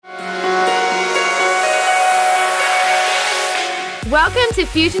Welcome to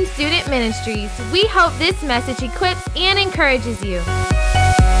Fusion Student Ministries. We hope this message equips and encourages you.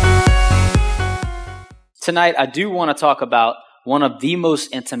 Tonight, I do want to talk about one of the most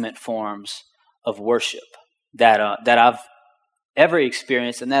intimate forms of worship that I've ever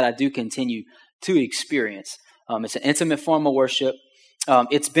experienced and that I do continue to experience. It's an intimate form of worship.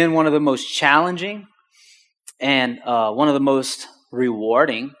 It's been one of the most challenging and one of the most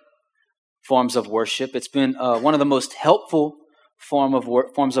rewarding forms of worship. It's been one of the most helpful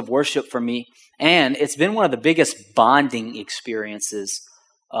forms of worship for me, and it's been one of the biggest bonding experiences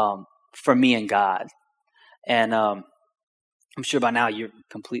for me and God. And I'm sure by now you're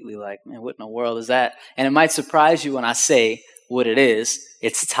completely like, man, what in the world is that? And it might surprise you when I say what it is.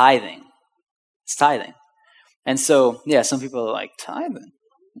 It's tithing. It's tithing. And so, yeah, some people are like, tithing?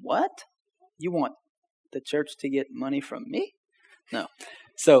 What? You want the church to get money from me? No.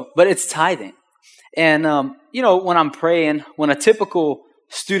 But it's tithing. And, when I'm praying, when a typical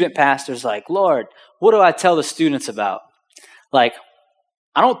student pastor's like, Lord, what do I tell the students about? Like,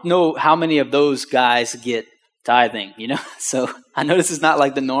 I don't know how many of those guys get tithing, So I know this is not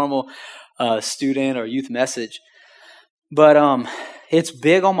like the normal student or youth message. But it's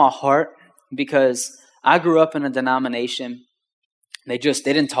big on my heart because I grew up in a denomination. They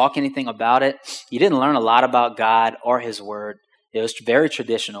didn't talk anything about it. You didn't learn a lot about God or His Word. It was very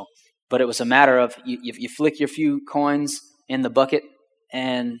traditional. But it was a matter of you flick your few coins in the bucket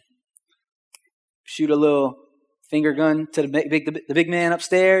and shoot a little finger gun to the big man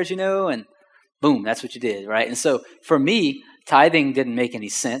upstairs, and boom, that's what you did, right? And so for me, tithing didn't make any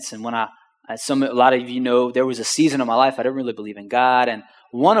sense. And when a lot of you know, there was a season of my life I didn't really believe in God. And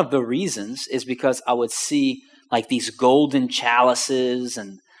one of the reasons is because I would see like these golden chalices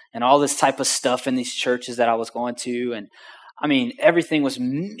and all this type of stuff in these churches that I was going to. And I mean, everything was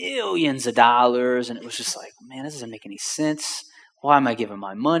millions of dollars, and it was just like, man, this doesn't make any sense. Why am I giving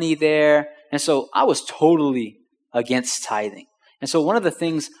my money there? And so I was totally against tithing. And so one of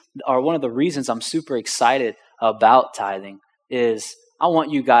the reasons I'm super excited about tithing is I want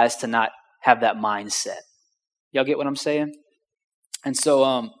you guys to not have that mindset. Y'all get what I'm saying? And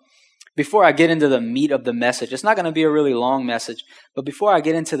so before I get into the meat of the message, it's not going to be a really long message, but before I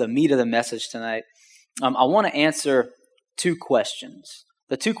get into the meat of the message tonight, I want to answer two questions.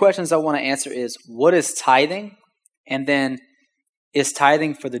 The two questions I want to answer is, what is tithing? And then, is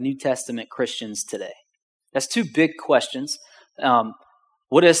tithing for the New Testament Christians today? That's two big questions.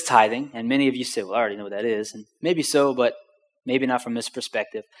 What is tithing? And many of you say, well, I already know what that is. And maybe so, but maybe not from this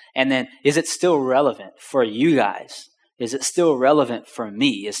perspective. And then, is it still relevant for you guys? Is it still relevant for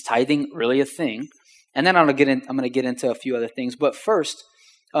me? Is tithing really a thing? And then I'm going to get into a few other things. But first,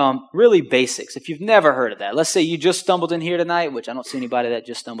 really basics. If you've never heard of that, let's say you just stumbled in here tonight, which I don't see anybody that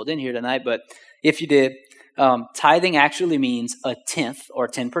just stumbled in here tonight, but if you did, tithing actually means a tenth or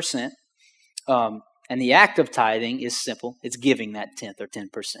 10%. And the act of tithing is simple. It's giving that 10th or 10%,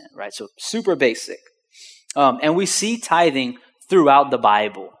 right? So super basic. And we see tithing throughout the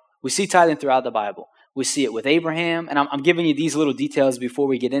Bible. We see it with Abraham. And I'm giving you these little details before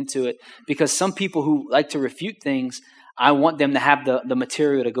we get into it, because some people who like to refute things, I want them to have the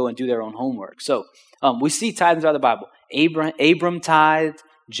material to go and do their own homework. So we see tithing throughout the Bible. Abram tithed,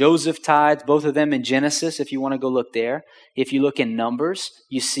 Joseph tithed, both of them in Genesis, if you want to go look there. If you look in Numbers,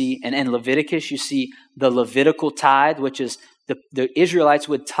 you see, and in Leviticus, you see the Levitical tithe, which is the Israelites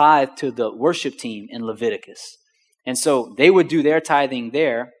would tithe to the worship team in Leviticus. And so they would do their tithing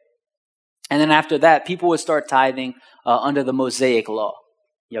there. And then after that, people would start tithing under the Mosaic law.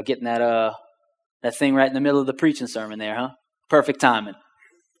 Y'all getting that thing right in the middle of the preaching sermon there, huh? Perfect timing.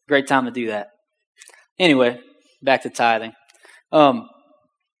 Great time to do that. Anyway, back to tithing. When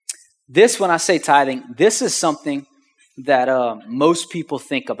I say tithing, this is something that most people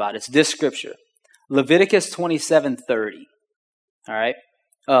think about. It's this scripture. Leviticus 27:30. All right?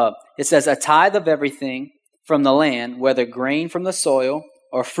 It says, a tithe of everything from the land, whether grain from the soil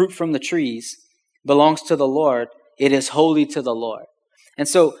or fruit from the trees, belongs to the Lord. It is holy to the Lord. And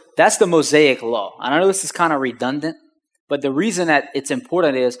so that's the Mosaic law. And I know this is kind of redundant, but the reason that it's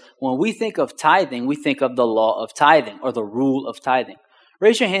important is when we think of tithing, we think of the law of tithing or the rule of tithing.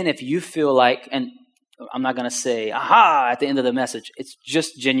 Raise your hand if you feel like, and I'm not going to say, aha, at the end of the message. It's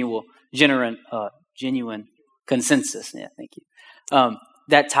just genuine consensus. Yeah, thank you.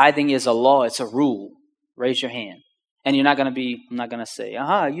 That tithing is a law. It's a rule. Raise your hand. And I'm not going to say,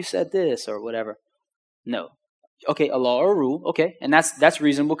 aha, you said this or whatever. No. Okay, a law or a rule. Okay, and that's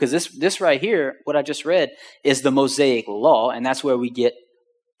reasonable because this right here, what I just read, is the Mosaic law, and that's where we get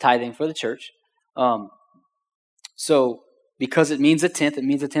tithing for the church. So because it means a tenth, it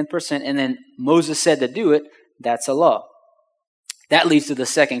means a 10%, and then Moses said to do it, that's a law. That leads to the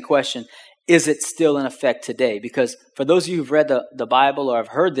second question. Is it still in effect today? Because for those of you who've read the Bible or have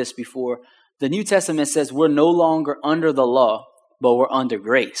heard this before, the New Testament says we're no longer under the law, but we're under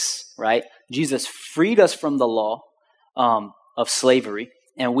grace, right? Jesus freed us from the law of slavery,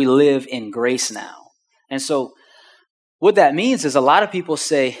 and we live in grace now. And so what that means is a lot of people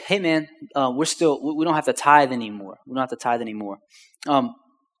say, hey man, we don't have to tithe anymore. We don't have to tithe anymore.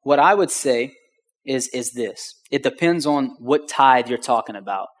 What I would say is this. It depends on what tithe you're talking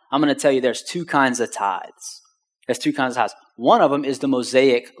about. I'm going to tell you there's two kinds of tithes. There's two kinds of tithes. One of them is the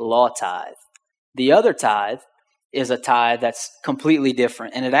Mosaic law tithe. The other tithe is a tithe that's completely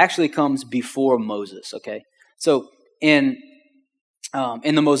different, and it actually comes before Moses, okay? So in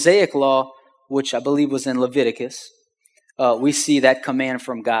the Mosaic law, which I believe was in Leviticus, we see that command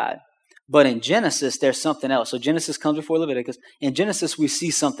from God. But in Genesis, there's something else. So Genesis comes before Leviticus. In Genesis, we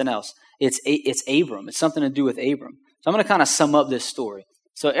see something else. It's Abram. It's something to do with Abram. So I'm going to kind of sum up this story.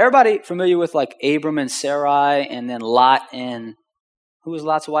 So everybody familiar with like Abram and Sarai and then Lot and who was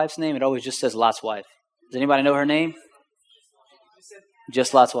Lot's wife's name? It always just says Lot's wife. Does anybody know her name?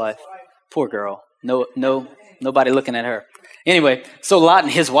 Just Lot's wife. Poor girl. Nobody looking at her. Anyway, so Lot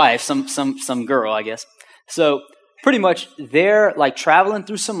and his wife, some girl, I guess. So pretty much they're like traveling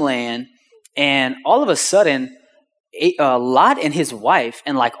through some land, and all of a sudden, Lot and his wife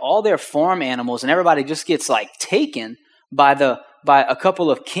and like all their farm animals and everybody just gets like taken by a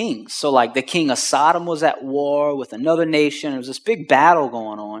couple of kings. So like the king of Sodom was at war with another nation. There was this big battle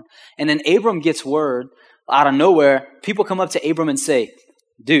going on. And then Abram gets word out of nowhere. People come up to Abram and say,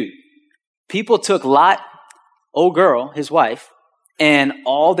 dude, people took Lot, old girl, his wife, and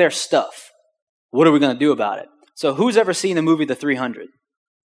all their stuff. What are we going to do about it? So who's ever seen the movie The 300?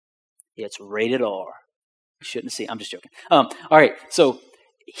 It's rated R. You shouldn't see. I'm just joking. All right. So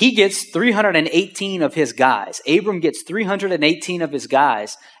he gets 318 of his guys. Abram gets 318 of his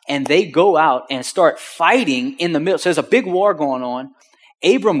guys, and they go out and start fighting in the middle. So there's a big war going on.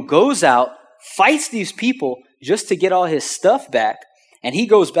 Abram goes out, fights these people just to get all his stuff back, and he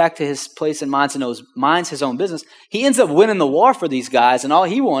goes back to his place and minds his own business. He ends up winning the war for these guys, and all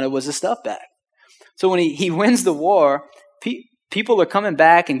he wanted was his stuff back. So when he wins the war, people are coming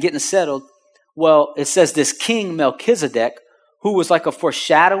back and getting settled. Well, it says this king Melchizedek, who was like a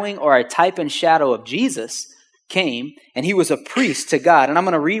foreshadowing or a type and shadow of Jesus, came, and he was a priest to God. And I'm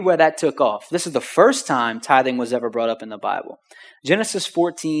going to read where that took off. This is the first time tithing was ever brought up in the Bible. Genesis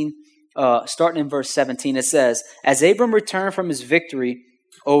 14, starting in verse 17, it says, as Abram returned from his victory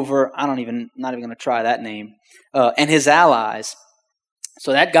over, not even going to try that name, and his allies,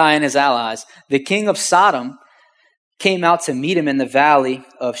 so that guy and his allies, the king of Sodom came out to meet him in the valley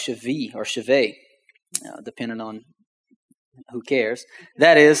of Shaveh, depending on who cares.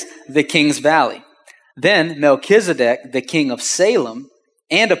 That is the king's valley. Then Melchizedek, the king of Salem,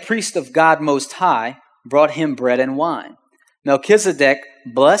 and a priest of God Most High, brought him bread and wine. Melchizedek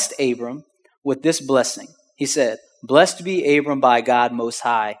blessed Abram with this blessing. He said, blessed be Abram by God Most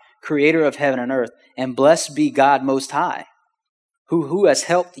High, creator of heaven and earth, and blessed be God Most High, who has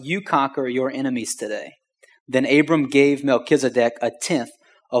helped you conquer your enemies today. Then Abram gave Melchizedek a tenth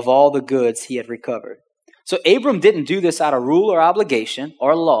of all the goods he had recovered. So Abram didn't do this out of rule or obligation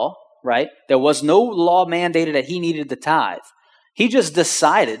or law, right? There was no law mandated that he needed to tithe. He just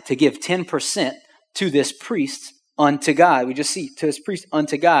decided to give 10% to this priest unto God. We just see to his priest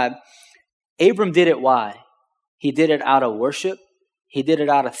unto God. Abram did it why? He did it out of worship. He did it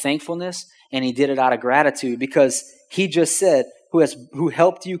out of thankfulness, and he did it out of gratitude because he just said, who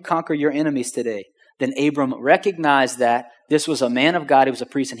helped you conquer your enemies today. Then Abram recognized that this was a man of God, he was a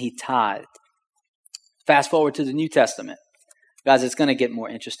priest, and he tithed. Fast forward to the New Testament. Guys, it's going to get more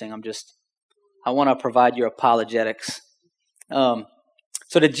interesting. I want to provide your apologetics. So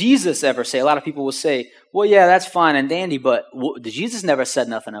did Jesus ever say, a lot of people will say, well, yeah, that's fine and dandy, but Jesus never said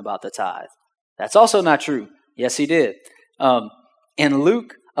nothing about the tithe. That's also not true. Yes, he did. In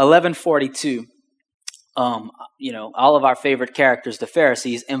Luke 11:42, all of our favorite characters, the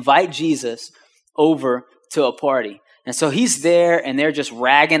Pharisees, invite Jesus over to a party. And so he's there, and they're just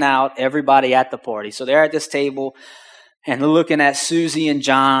ragging out everybody at the party. So they're at this table, and they're looking at Susie and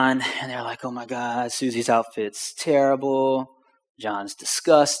John, and they're like, oh my God, Susie's outfit's terrible. John's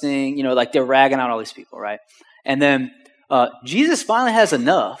disgusting. They're ragging out all these people, right? And then Jesus finally has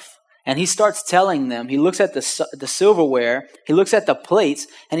enough, and he starts telling them, he looks at the silverware, he looks at the plates,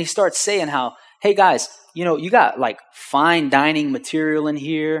 and he starts saying how, hey guys, you got like fine dining material in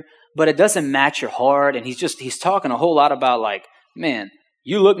here, but it doesn't match your heart. And he's talking a whole lot about like, man,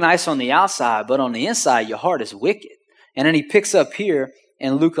 you look nice on the outside, but on the inside, your heart is wicked. And then he picks up here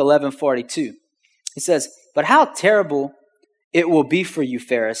in Luke 11:42. He says, but how terrible it will be for you,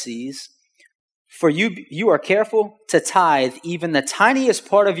 Pharisees. For you are careful to tithe even the tiniest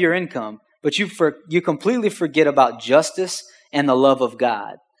part of your income, but you completely forget about justice and the love of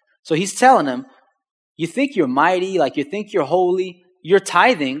God. So he's telling them, you think you're mighty, like you think you're holy, you're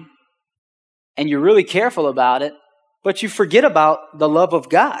tithing, and you're really careful about it, but you forget about the love of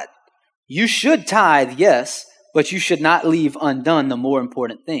God. You should tithe, yes, but you should not leave undone the more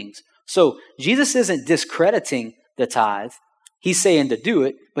important things. So Jesus isn't discrediting the tithe. He's saying to do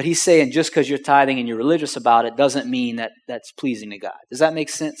it, but he's saying just because you're tithing and you're religious about it doesn't mean that that's pleasing to God. Does that make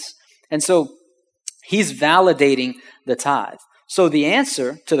sense? And so he's validating the tithe. So the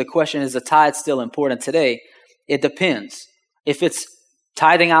answer to the question, is the tithe still important today? It depends. If it's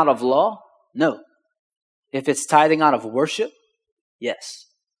tithing out of law, no. If it's tithing out of worship, yes.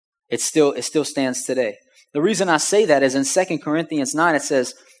 It still stands today. The reason I say that is in 2 Corinthians 9, it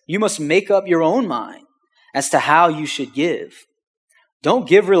says, you must make up your own mind as to how you should give. Don't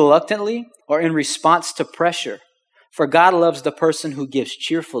give reluctantly or in response to pressure, for God loves the person who gives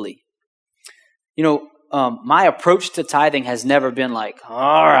cheerfully. You know, my approach to tithing has never been like,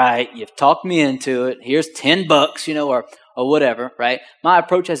 all right, you've talked me into it. Here's $10, you know, or whatever, right? My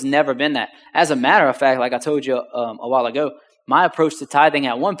approach has never been that. As a matter of fact, like I told you a while ago, my approach to tithing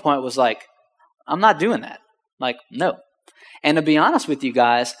at one point was like, I'm not doing that. Like, no. And to be honest with you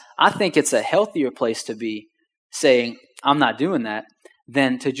guys, I think it's a healthier place to be saying, I'm not doing that,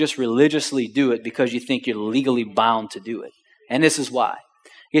 than to just religiously do it because you think you're legally bound to do it. And this is why.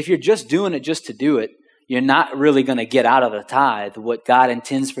 If you're just doing it just to do it, you're not really going to get out of the tithe what God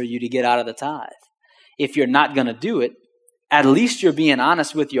intends for you to get out of the tithe. If you're not going to do it, at least you're being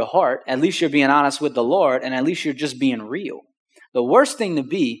honest with your heart, at least you're being honest with the Lord, and at least you're just being real. The worst thing to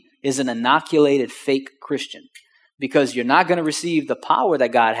be is an inoculated fake Christian, because you're not going to receive the power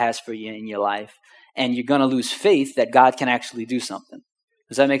that God has for you in your life, and you're going to lose faith that God can actually do something.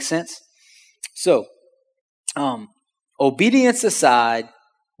 Does that make sense? So, obedience aside,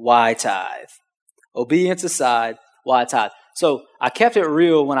 why tithe? Obedience aside, why tithe? So I kept it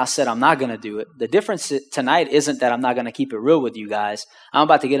real when I said I'm not going to do it. The difference tonight isn't that I'm not going to keep it real with you guys. I'm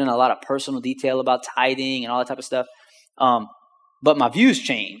about to get in a lot of personal detail about tithing and all that type of stuff. But my views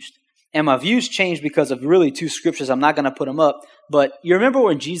changed. And my views changed because of really two scriptures. I'm not going to put them up. But you remember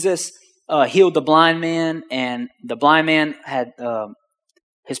when Jesus healed the blind man, and the blind man had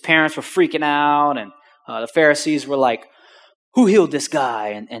his parents were freaking out, and the Pharisees were like, who healed this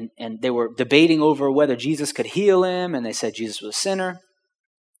guy? And they were debating over whether Jesus could heal him, and they said Jesus was a sinner.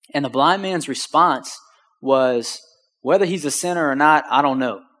 And the blind man's response was, whether he's a sinner or not, I don't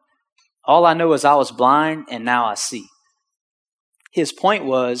know. All I know is I was blind, and now I see. His point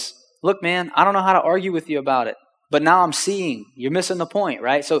was, look, man, I don't know how to argue with you about it, but now I'm seeing. You're missing the point,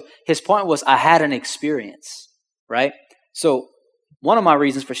 right? So his point was, I had an experience, right? So one of my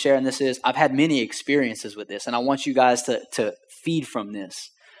reasons for sharing this is I've had many experiences with this, and I want you guys to feed from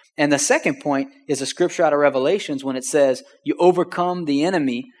this. And the second point is a scripture out of Revelations when it says, you overcome the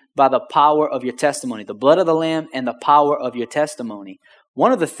enemy by the power of your testimony, the blood of the Lamb and the power of your testimony.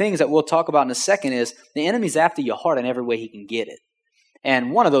 One of the things that we'll talk about in a second is the enemy's after your heart in every way he can get it.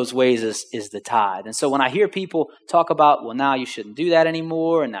 And one of those ways is the tithe. And so when I hear people talk about, well, now you shouldn't do that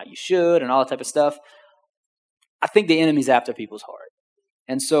anymore, and now you should, and all that type of stuff, I think the enemy's after people's heart.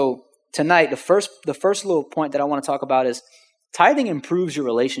 And so tonight, the first little point that I want to talk about is tithing improves your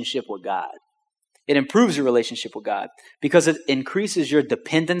relationship with God. It improves your relationship with God because it increases your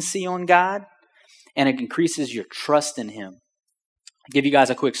dependency on God, and it increases your trust in Him. I'll give you guys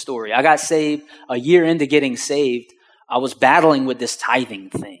a quick story. I got saved a year into getting saved. I was battling with this tithing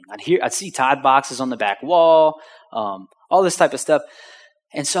thing. I'd see tithe boxes on the back wall, all this type of stuff.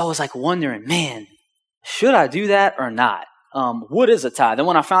 And so I was like wondering, man, should I do that or not? What is a tithe? And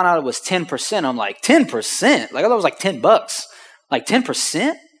when I found out it was 10%, I'm like, 10%? Like I thought it was like $10. Like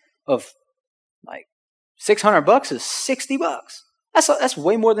 10% of like $600 is $60. That's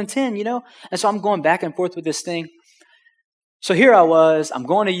way more than 10, you know? And so I'm going back and forth with this thing. So here I was, I'm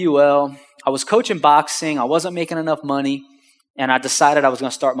going to UL. I was coaching boxing. I wasn't making enough money. And I decided I was going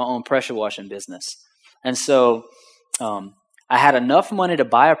to start my own pressure washing business. And so I had enough money to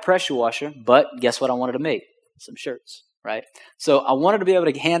buy a pressure washer, but guess what I wanted to make? Some shirts, right? So I wanted to be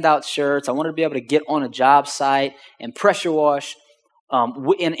able to hand out shirts. I wanted to be able to get on a job site and pressure wash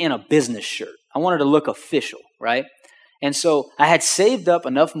in a business shirt. I wanted to look official, right? And so I had saved up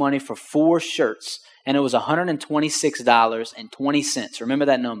enough money for 4 shirts, and it was $126.20. Remember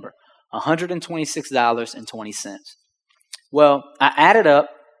that number, $126.20. Well, I added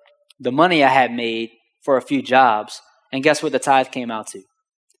up the money I had made for a few jobs, and guess what the tithe came out to?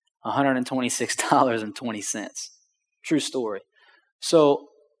 $126.20. True story. So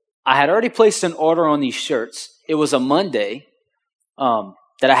I had already placed an order on these shirts. It was a Monday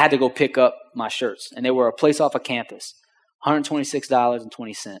that I had to go pick up my shirts, and they were a place off of campus,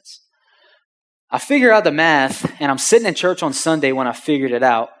 $126.20. I figure out the math, and I'm sitting in church on Sunday when I figured it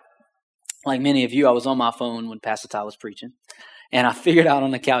out. Like many of you, I was on my phone when Pastor Ty was preaching, and I figured out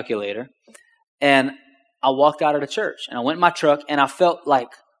on the calculator, and I walked out of the church, and I went in my truck, and I felt like,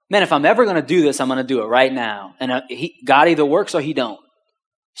 man, if I'm ever going to do this, I'm going to do it right now. And God either works or he don't.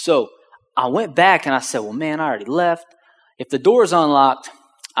 So I went back, and I said, well, man, I already left. If the door's unlocked,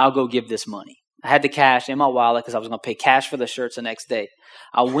 I'll go give this money. I had the cash in my wallet because I was going to pay cash for the shirts the next day.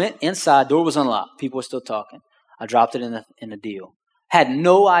 I went inside, door was unlocked. People were still talking. I dropped it in the deal. Had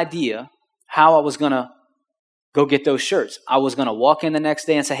no idea how I was going to go get those shirts. I was going to walk in the next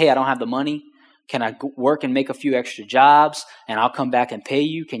day and say, hey, I don't have the money. Can I work and make a few extra jobs and I'll come back and pay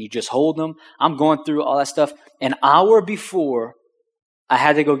you? Can you just hold them? I'm going through all that stuff. An hour before I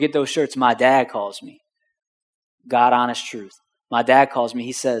had to go get those shirts, my dad calls me. God, honest truth. My dad calls me.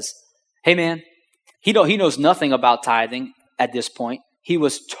 He says, hey, man, he knows nothing about tithing at this point. He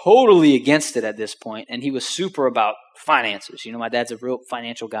was totally against it at this point, and he was super about finances. You know, my dad's a real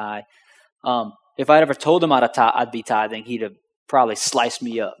financial guy. If I'd ever told him I'd be tithing, he'd have probably sliced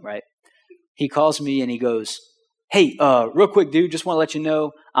me up, right? He calls me and he goes, hey, real quick, dude, just want to let you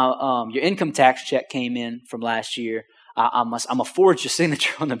know, your income tax check came in from last year. I'm going to forge your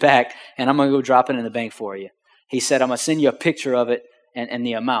signature on the back, and I'm going to go drop it in the bank for you. He said, I'm going to send you a picture of it and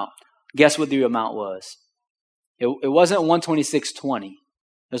the amount. Guess what the amount was? It wasn't $126.20. It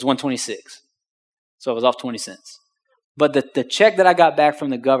was $126. So it was off 20 cents. But the check that I got back from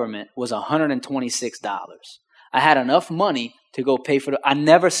the government was $126. I had enough money to go pay for I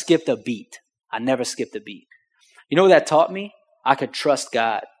never skipped a beat. You know what that taught me? I could trust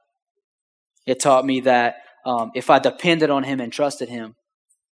God. It taught me that if I depended on him and trusted him,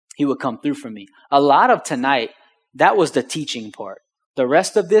 he would come through for me. A lot of tonight, that was the teaching part. The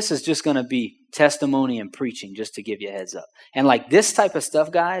rest of this is just going to be testimony and preaching, just to give you a heads up. And like this type of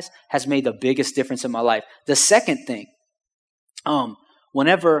stuff, guys, has made the biggest difference in my life. The second thing,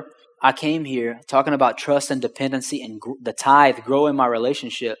 whenever I came here talking about trust and dependency and the tithe, growing my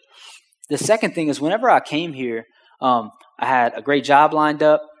relationship, the second thing is whenever I came here, I had a great job lined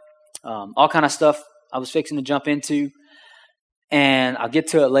up, all kind of stuff I was fixing to jump into, and I'll get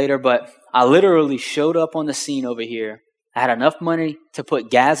to it later, but I literally showed up on the scene over here. I had enough money to put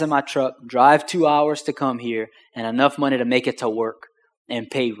gas in my truck, drive 2 hours to come here, and enough money to make it to work and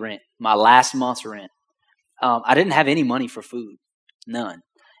pay rent, my last month's rent. I didn't have any money for food, none.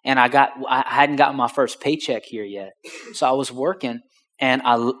 And I hadn't gotten my first paycheck here yet. So I was working, and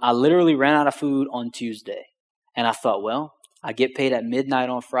I literally ran out of food on Tuesday. And I thought, well, I get paid at midnight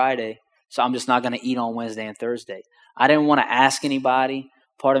on Friday, so I'm just not going to eat on Wednesday and Thursday. I didn't want to ask anybody.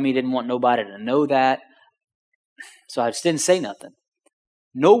 Part of me didn't want nobody to know that. So I just didn't say nothing.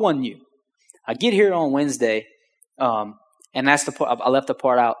 No one knew. I get here on Wednesday, and that's the part, I left the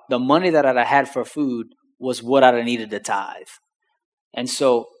part out. The money that I had for food was what I needed to tithe. And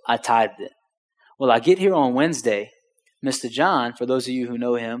so I tithed it. Well, I get here on Wednesday. Mr. John, for those of you who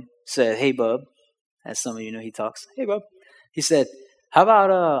know him, said, hey, bub. As some of you know, he talks. Hey, bub. He said, how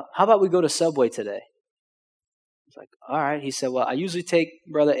about we go to Subway today? I was like, all right. He said, well, I usually take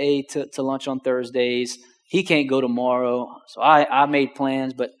Brother A to lunch on Thursdays. He can't go tomorrow. So I made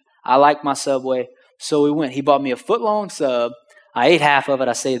plans, but I like my Subway. So we went. He bought me a foot-long sub. I ate half of it.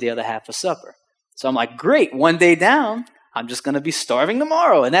 I saved the other half for supper. So I'm like, great. One day down, I'm just going to be starving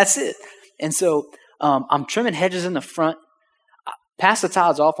tomorrow, and that's it. And so I'm trimming hedges in the front. Pastor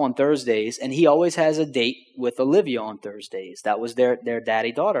Todd's off on Thursdays, and he always has a date with Olivia on Thursdays. That was their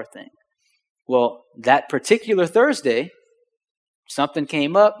daddy-daughter thing. Well, that particular Thursday, something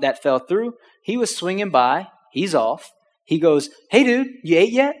came up that fell through. He was swinging by. He's off. He goes, hey, dude, you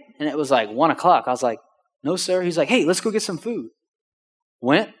ate yet? And it was like 1 o'clock. I was like, no, sir. He's like, hey, let's go get some food.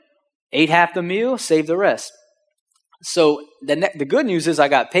 Went, ate half the meal, saved the rest. So the good news is I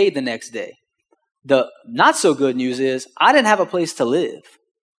got paid the next day. The not so good news is I didn't have a place to live.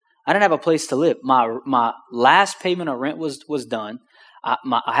 My last payment of rent was done.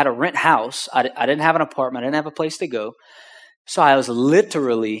 I had a rent house. I didn't have an apartment. I didn't have a place to go. So I was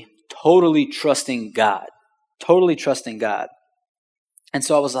literally totally trusting God. And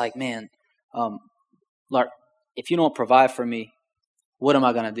so I was like, man, Lord, if you don't provide for me, what am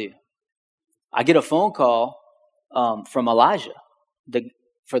I going to do? I get a phone call from Elijah.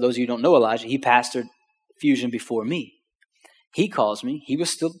 For those of you who don't know Elijah, he pastored Fusion before me. He calls me. He was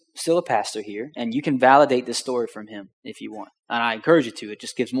still a pastor here, and you can validate this story from him if you want. And I encourage you to. It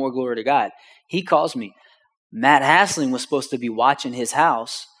just gives more glory to God. He calls me. Matt Hasling was supposed to be watching his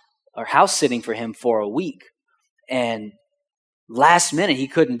house or house sitting for him for a week. And last minute, he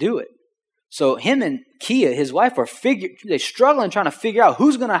couldn't do it. So him and Kia, his wife, they're struggling trying to figure out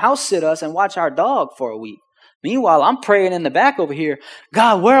who's going to house sit us and watch our dog for a week. Meanwhile, I'm praying in the back over here,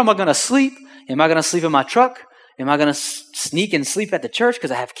 God, where am I going to sleep? Am I going to sleep in my truck? Am I going to sneak and sleep at the church because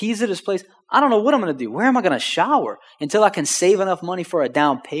I have keys to this place? I don't know what I'm going to do. Where am I going to shower until I can save enough money for a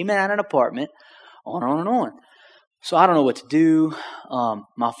down payment at an apartment? On and on and on. So I don't know what to do.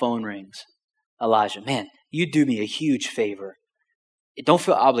 My phone rings. Elijah, man, you do me a huge favor. Don't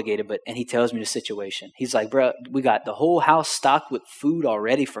feel obligated, and he tells me the situation. He's like, bro, we got the whole house stocked with food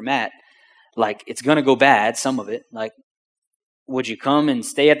already for Matt. Like, it's going to go bad, some of it. Like, would you come and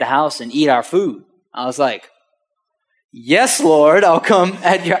stay at the house and eat our food? I was like, yes, Lord, I'll come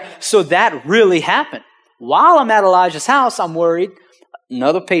at your... So that really happened. While I'm at Elijah's house, I'm worried.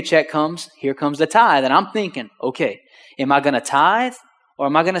 Another paycheck comes. Here comes the tithe. And I'm thinking, okay, am I going to tithe or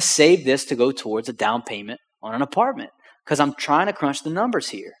am I going to save this to go towards a down payment on an apartment? Because I'm trying to crunch the numbers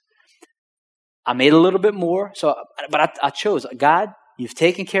here. I made a little bit more, but I chose, God, you've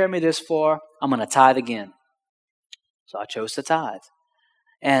taken care of me this far. I'm going to tithe again. So I chose to tithe.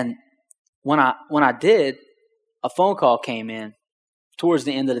 And when I did, a phone call came in towards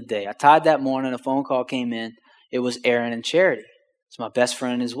the end of the day. I tithed that morning. A phone call came in. It was Aaron and Charity. It's my best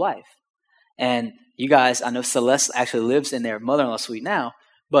friend and his wife. And you guys, I know Celeste actually lives in their mother-in-law suite now,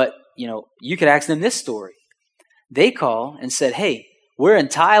 but you could ask them this story. They call and said, hey, we're in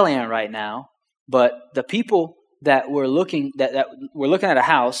Thailand right now, but the people that we're looking that we're looking at a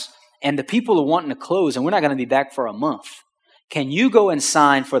house, and the people are wanting to close, and we're not going to be back for a month. Can you go and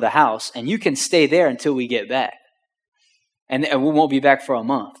sign for the house, and you can stay there until we get back? And we won't be back for a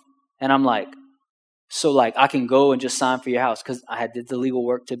month. And I'm like, so I can go and just sign for your house, because I did the legal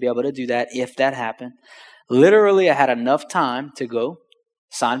work to be able to do that if that happened. Literally, I had enough time to go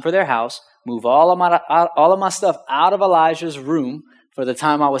sign for their house, move all of my stuff out of Elijah's room for the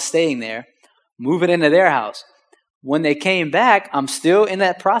time I was staying there, move it into their house. When they came back, I'm still in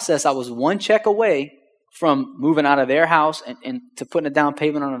that process. I was one check away from moving out of their house and to putting a down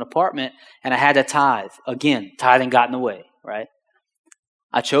payment on an apartment, and I had to tithe. Again, tithing got in the way, right?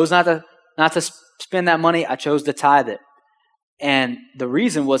 I chose not to spend that money. I chose to tithe it. And the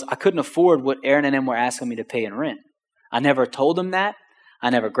reason was I couldn't afford what Aaron and them were asking me to pay in rent. I never told them that. I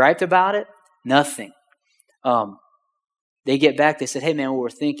never griped about it. Nothing. They get back. They said, hey, man, what we're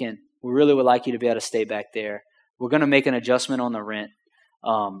thinking, we really would like you to be able to stay back there. We're going to make an adjustment on the rent,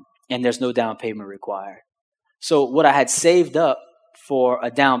 and there's no down payment required. So what I had saved up for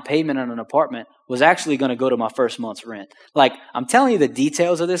a down payment on an apartment was actually going to go to my first month's rent. Like, I'm telling you the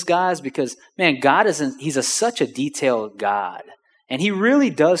details of this, guys, because, man, God he's such a detailed God. And he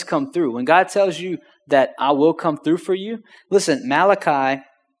really does come through. When God tells you that I will come through for you, listen, Malachi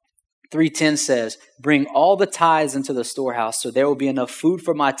 3:10 says, bring all the tithes into the storehouse so there will be enough food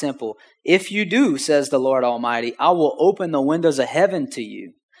for my temple. If you do, says the Lord Almighty, I will open the windows of heaven to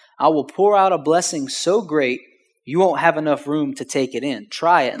you. I will pour out a blessing so great you won't have enough room to take it in.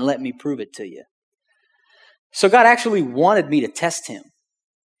 Try it and let me prove it to you. So God actually wanted me to test him.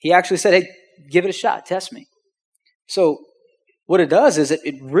 He actually said, hey, give it a shot. Test me. So what it does is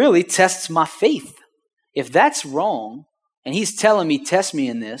it really tests my faith. If that's wrong, and he's telling me, test me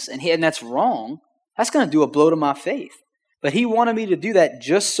in this, and that's wrong, that's going to do a blow to my faith. But he wanted me to do that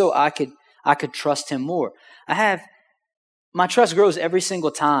just so I could trust him more. My trust grows every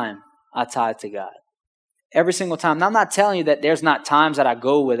single time I tithe to God. Every single time. Now, I'm not telling you that there's not times that I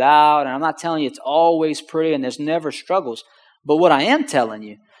go without, and I'm not telling you it's always pretty and there's never struggles. But what I am telling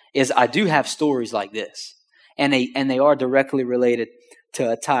you is I do have stories like this, and they are directly related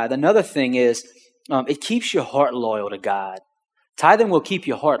to a tithe. Another thing is it keeps your heart loyal to God. Tithing will keep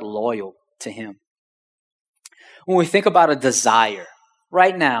your heart loyal to him. When we think about a desire,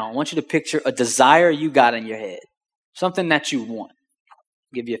 right now, I want you to picture a desire you got in your head, something that you want.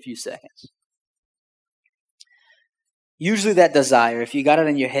 I'll give you a few seconds. Usually that desire, if you got it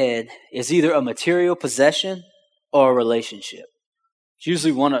in your head, is either a material possession or a relationship. It's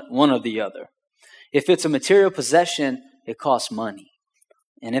usually one or the other. If it's a material possession, it costs money.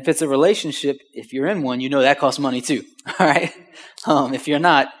 And if it's a relationship, if you're in one, you know that costs money too. All right? If you're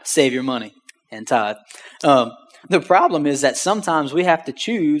not, save your money and tithe. The problem is that sometimes we have to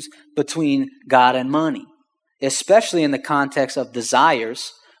choose between God and money, especially in the context of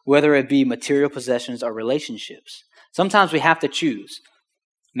desires, whether it be material possessions or relationships. Sometimes we have to choose.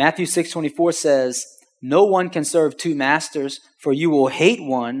 Matthew 6:24 says, no one can serve two masters, for you will hate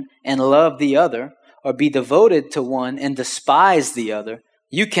one and love the other, or be devoted to one and despise the other.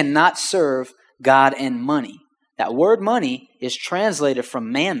 You cannot serve God and money. That word money is translated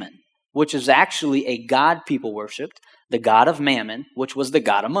from mammon, which is actually a god people worshipped, the god of mammon, which was the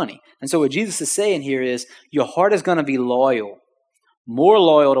god of money. And so what Jesus is saying here is your heart is going to be loyal, more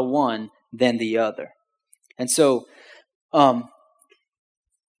loyal to one than the other. And so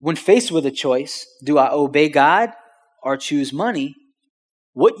when faced with a choice, do I obey God or choose money?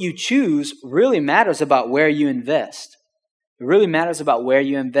 What you choose really matters about where you invest. It really matters about where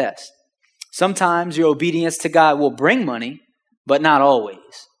you invest. Sometimes your obedience to God will bring money, but not always.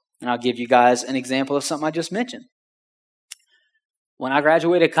 And I'll give you guys an example of something I just mentioned. When I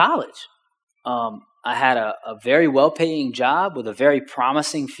graduated college, I had a very well-paying job with a very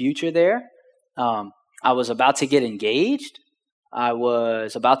promising future there. I was about to get engaged. I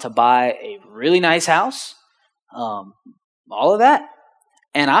was about to buy a really nice house. All of that.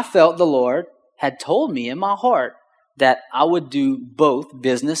 And I felt the Lord had told me in my heart that I would do both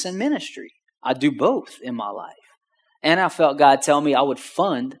business and ministry. I'd do both in my life. And I felt God tell me I would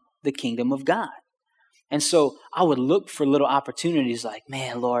fund the kingdom of God. And so I would look for little opportunities like,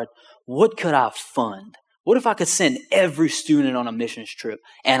 man, Lord, what could I fund? What if I could send every student on a missions trip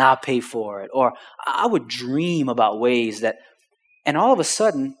and I'll pay for it? Or I would dream about ways that, and all of a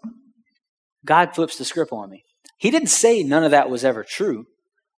sudden, God flips the script on me. He didn't say none of that was ever true,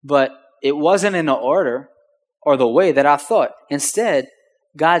 but it wasn't in the order or the way that I thought. Instead,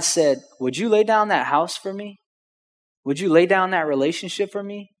 God said, would you lay down that house for me? Would you lay down that relationship for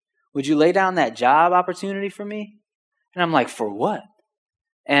me? Would you lay down that job opportunity for me? And I'm like, for what?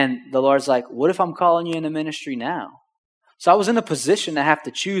 And the Lord's like, what if I'm calling you into ministry now? So I was in a position to have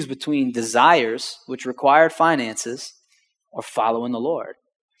to choose between desires, which required finances, or following the Lord.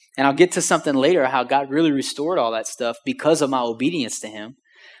 And I'll get to something later, how God really restored all that stuff because of my obedience to him.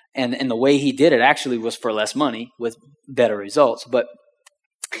 And the way he did it actually was for less money with better results. But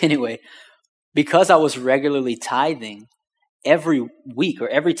anyway, because I was regularly tithing every week or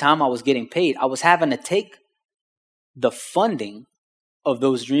every time I was getting paid, I was having to take the funding of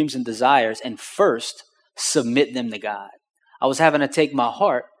those dreams and desires and first submit them to God. I was having to take my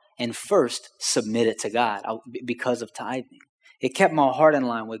heart and first submit it to God because of tithing. It kept my heart in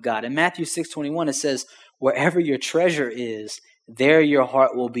line with God. In Matthew 6:21, it says, wherever your treasure is, there your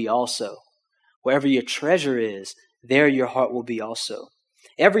heart will be also. Wherever your treasure is, there your heart will be also.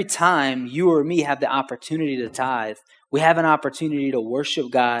 Every time you or me have the opportunity to tithe, we have an opportunity to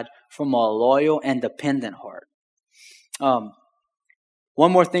worship God from a loyal and dependent heart.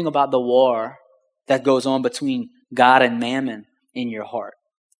 One more thing about the war that goes on between God and mammon in your heart.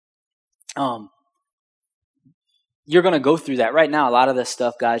 You're going to go through that. Right now, a lot of this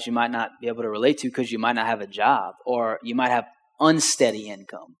stuff, guys, you might not be able to relate to because you might not have a job, or you might have unsteady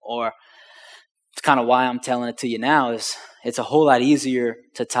income, or it's kind of why I'm telling it to you now is it's a whole lot easier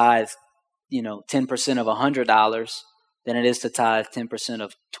to tithe, 10% of $100 than it is to tithe 10%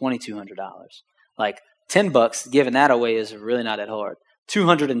 of $2,200. Like $10, giving that away is really not that hard.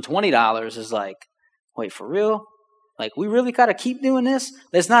 $220 is like, wait, for real? Like, we really got to keep doing this?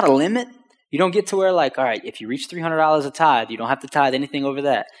 There's not a limit. You don't get to where, like, all right, if you reach $300 a tithe, you don't have to tithe anything over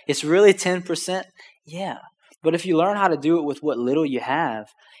that. It's really 10%? Yeah. But if you learn how to do it with what little you have,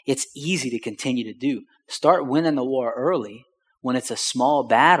 it's easy to continue to do. Start winning the war early when it's a small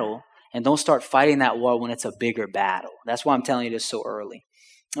battle, and don't start fighting that war when it's a bigger battle. That's why I'm telling you this so early.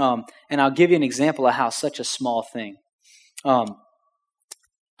 And I'll give you an example of how such a small thing. I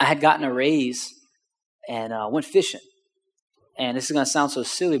had gotten a raise and went fishing. And this is going to sound so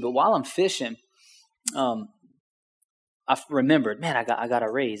silly, but while I'm fishing, I remembered, man, I got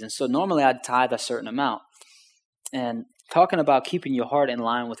a raise. And so normally I'd tithe a certain amount. And talking about keeping your heart in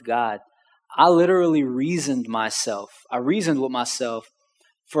line with God, I literally reasoned with myself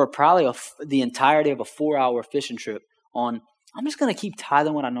for probably the entirety of a 4-hour fishing trip on, I'm just going to keep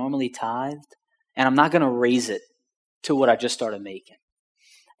tithing what I normally tithed, and I'm not going to raise it to what I just started making.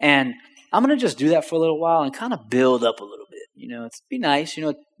 And I'm going to just do that for a little while and kind of build up a little bit. It's be nice.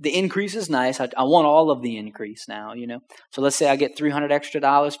 The increase is nice. I want all of the increase now, So let's say I get $300 extra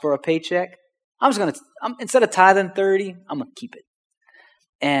for a paycheck. Instead of tithing 30, I'm going to keep it.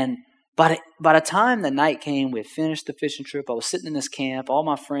 And by the time the night came, we had finished the fishing trip. I was sitting in this camp. All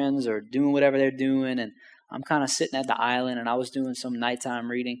my friends are doing whatever they're doing. And I'm kind of sitting at the island, and I was doing some nighttime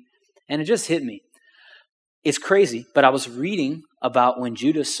reading. And it just hit me. It's crazy, but I was reading about when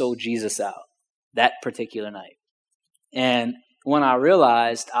Judas sold Jesus out that particular night. And when I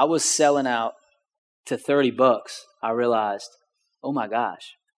realized I was selling out to $30, I realized, oh my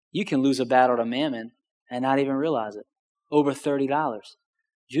gosh, you can lose a battle to mammon and not even realize it. Over $30.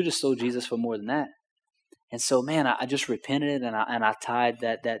 Judas sold Jesus for more than that. And so, man, I just repented and I tithed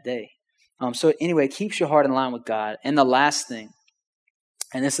that day. So anyway, it keeps your heart in line with God. And the last thing,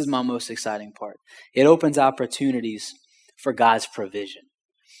 and this is my most exciting part, it opens opportunities for God's provision.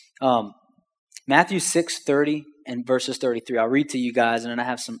 Matthew 6:30 and verses 33. I'll read to you guys, and then I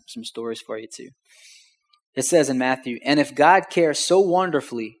have some stories for you too. It says in Matthew, "And if God cares so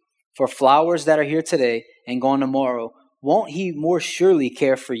wonderfully for flowers that are here today and gone tomorrow, won't he more surely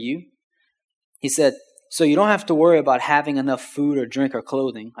care for you?" He said, so you don't have to worry about having enough food or drink or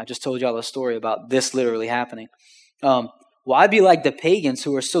clothing. I just told y'all a story about this literally happening. Why be like the pagans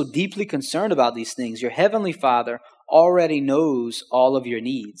who are so deeply concerned about these things? Your heavenly Father already knows all of your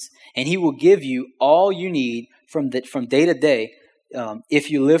needs, and he will give you all you need from day to day if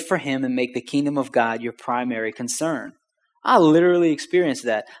you live for him and make the kingdom of God your primary concern. I literally experienced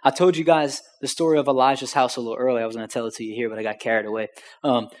that. I told you guys the story of Elijah's house a little earlier. I was going to tell it to you here, but I got carried away.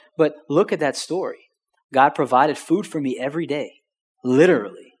 But look at that story. God provided food for me every day,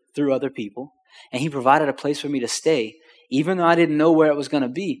 literally, through other people. And he provided a place for me to stay, even though I didn't know where it was going to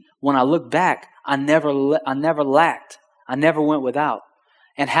be. When I look back, I never lacked. I never went without.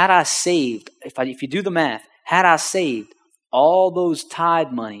 And had I saved, if you do the math, had I saved all those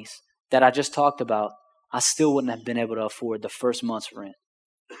tithe monies that I just talked about, I still wouldn't have been able to afford the first month's rent.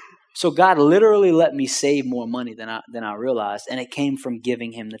 So God literally let me save more money than I realized, and it came from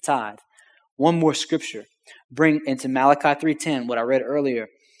giving him the tithe. One more scripture. Bring into Malachi 3:10, what I read earlier.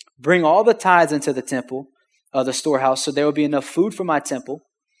 Bring all the tithes into the temple, the storehouse, so there will be enough food for my temple.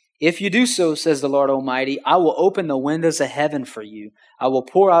 If you do so, says the Lord Almighty, I will open the windows of heaven for you. I will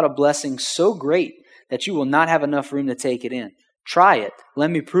pour out a blessing so great that you will not have enough room to take it in. Try it.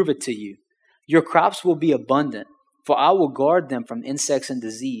 Let me prove it to you. Your crops will be abundant, for I will guard them from insects and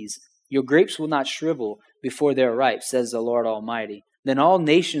disease. Your grapes will not shrivel before they're ripe, says the Lord Almighty. Then all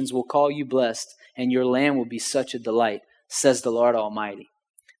nations will call you blessed, and your land will be such a delight, says the Lord Almighty.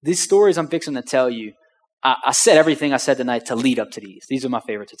 These stories I'm fixing to tell you, I said everything I said tonight to lead up to these. These are my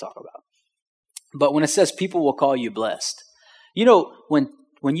favorite to talk about. But when it says people will call you blessed, you know, when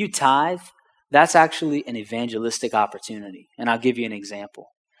you tithe, that's actually an evangelistic opportunity. And I'll give you an example.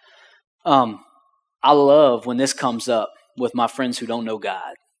 I love when this comes up with my friends who don't know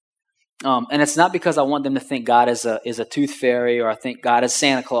God. And it's not because I want them to think God is a tooth fairy or I think God is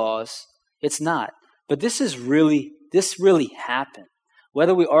Santa Claus. It's not. But this really happened.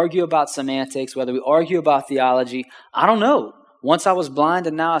 Whether we argue about semantics, whether we argue about theology, I don't know. Once I was blind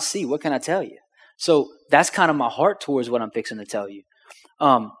and now I see. What can I tell you? So that's kind of my heart towards what I'm fixing to tell you.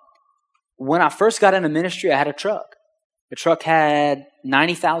 When I first got into ministry, I had a truck. The truck had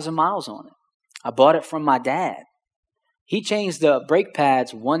 90,000 miles on it. I bought it from my dad. He changed the brake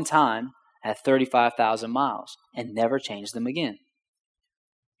pads one time at 35,000 miles and never changed them again.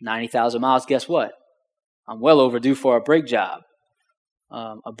 90,000 miles, guess what? I'm well overdue for a brake job.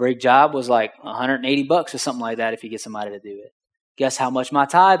 A brake job was like $180 or something like that if you get somebody to do it. Guess how much my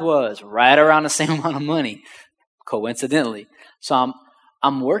tithe was? Right around the same amount of money, coincidentally. So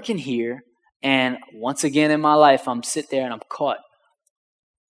I'm working here, and once again in my life, I'm sitting there and I'm caught.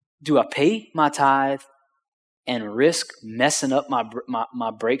 Do I pay my tithe and risk messing up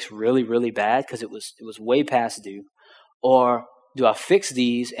my brakes really, really bad because it was way past due? Or do I fix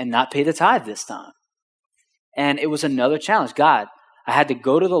these and not pay the tithe this time? And it was another challenge. God, I had to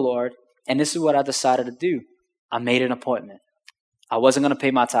go to the Lord, and this is what I decided to do. I made an appointment. I wasn't going to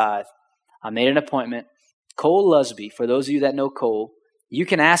pay my tithe. I made an appointment. Cole Lusby, for those of you that know Cole, you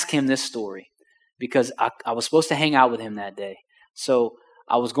can ask him this story because I was supposed to hang out with him that day. So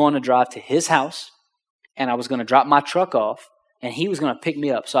I was going to drive to his house, and I was going to drop my truck off, and he was going to pick me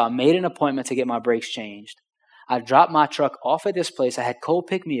up. So I made an appointment to get my brakes changed. I dropped my truck off at this place. I had Cole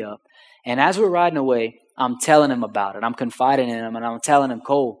pick me up, and as we're riding away, I'm telling him about it. I'm confiding in him, and I'm telling him,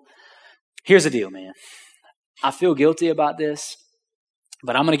 Cole, here's the deal, man. I feel guilty about this,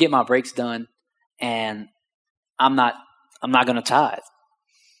 but I'm going to get my brakes done, and I'm not going to tithe.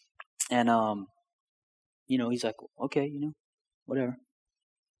 And, he's like, okay, whatever.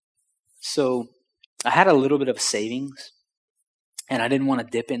 So I had a little bit of savings, and I didn't want to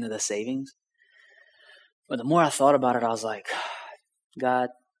dip into the savings. But the more I thought about it, I was like, God,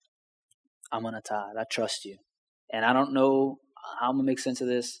 I'm going to tithe. I trust you. And I don't know how I'm going to make sense of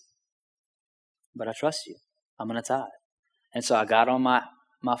this, but I trust you. I'm going to tithe. And so I got on my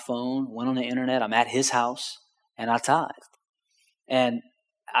phone, went on the internet. I'm at his house, and I tithed. And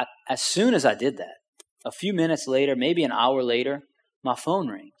as soon as I did that, a few minutes later, maybe an hour later, my phone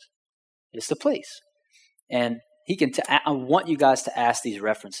rings. It's the place. And I want you guys to ask these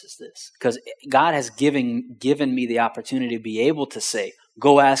references this, because God has given me the opportunity to be able to say,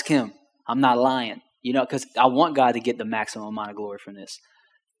 go ask him. I'm not lying, because I want God to get the maximum amount of glory from this.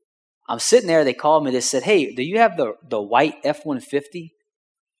 I'm sitting there. They called me. They said, hey, do you have the white F-150?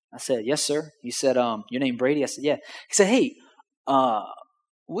 I said, yes, sir. He said, your name Brady? I said, yeah. He said, hey,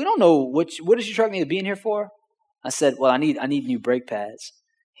 we don't know what does your truck need to be in here for? I said, well, I need new brake pads.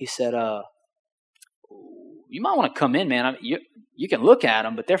 He said, you might want to come in, man. You can look at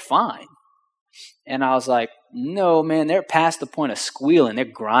them, but they're fine. And I was like, no, man, they're past the point of squealing. They're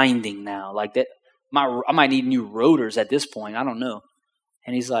grinding now. Like that, I might need new rotors at this point. I don't know.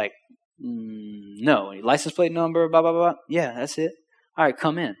 And he's like, no. License plate number, blah, blah, blah. Yeah, that's it. All right,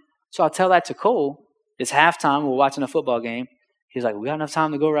 come in. So I'll tell that to Cole. It's halftime. We're watching a football game. He's like, we got enough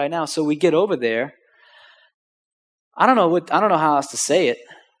time to go right now. So we get over there. I don't know how else to say it.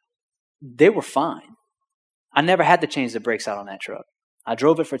 They were fine. I never had to change the brakes out on that truck. I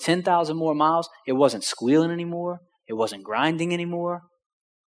drove it for 10,000 more miles. It wasn't squealing anymore. It wasn't grinding anymore.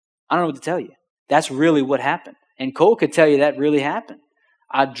 I don't know what to tell you. That's really what happened. And Cole could tell you that really happened.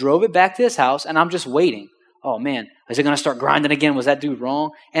 I drove it back to his house, and I'm just waiting. Oh, man, is it going to start grinding again? Was that dude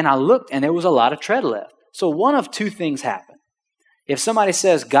wrong? And I looked, and there was a lot of tread left. So one of two things happened. If somebody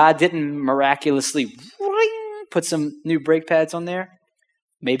says God didn't miraculously put some new brake pads on there,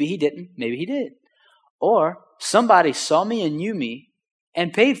 maybe he didn't, maybe he did. Or somebody saw me and knew me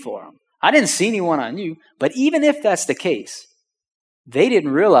and paid for them. I didn't see anyone I knew, but even if that's the case, they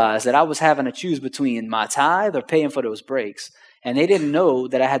didn't realize that I was having to choose between my tithe or paying for those brakes. And they didn't know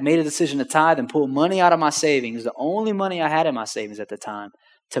that I had made a decision to tithe and pull money out of my savings, the only money I had in my savings at the time,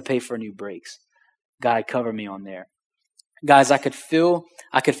 to pay for new brakes. God covered me on there. Guys, I could fill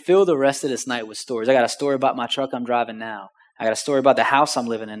the rest of this night with stories. I got a story about my truck I'm driving now. I got a story about the house I'm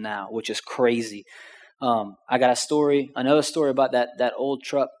living in now, which is crazy. I got another story about that old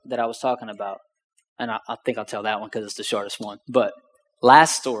truck that I was talking about. And I think I'll tell that one because it's the shortest one. But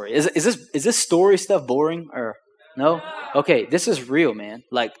last story. Is this story stuff boring or no? Okay, this is real, man.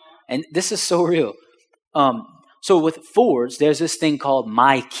 And this is so real. So with Fords, there's this thing called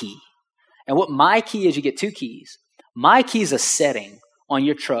My Key. And what My Key is, you get two keys. My Key is a setting on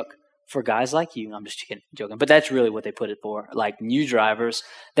your truck for guys like you. I'm just joking, but that's really what they put it for. Like new drivers,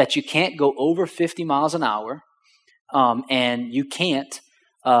 that you can't go over 50 miles an hour, and you can't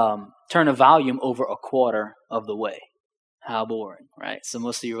turn the volume over a quarter of the way. How boring, right? So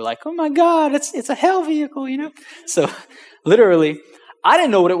most of you were like, oh my God, it's a hell vehicle, you know? So literally, I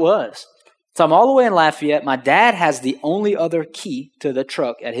didn't know what it was. So I'm all the way in Lafayette. My dad has the only other key to the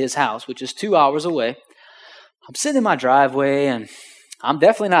truck at his house, which is 2 hours away. I'm sitting in my driveway, and I'm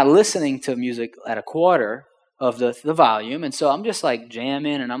definitely not listening to music at a quarter of the volume. And so I'm just like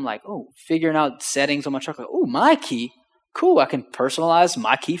jamming, and I'm like, figuring out settings on my truck. Like, My Key. Cool, I can personalize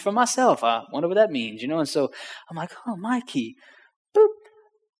My Key for myself. I wonder what that means, you know? And so I'm like, My Key. Boop.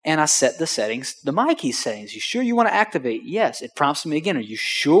 And I set the settings, the My Key settings. You sure you want to activate? Yes. It prompts me again. Are you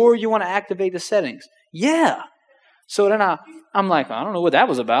sure you want to activate the settings? Yeah. So then I'm like, I don't know what that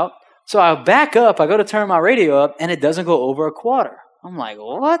was about. So I back up. I go to turn my radio up, and it doesn't go over a quarter. I'm like,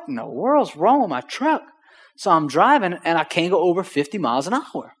 what in the world's wrong with my truck? So I'm driving, and I can't go over 50 miles an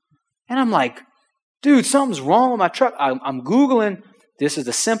hour. And I'm like, dude, something's wrong with my truck. I'm Googling, this is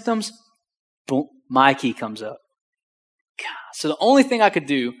the symptoms. Boom, My Key comes up. God. So the only thing I could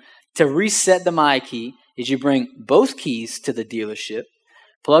do to reset the My Key is you bring both keys to the dealership,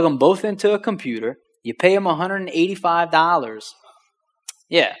 plug them both into a computer, you pay them $185.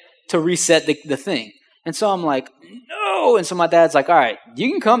 Yeah, to reset the thing. And so I'm like, no. And so my dad's like, all right,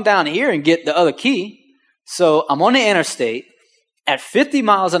 you can come down here and get the other key. So I'm on the interstate at 50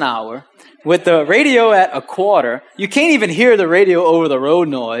 miles an hour with the radio at a quarter. You can't even hear the radio over the road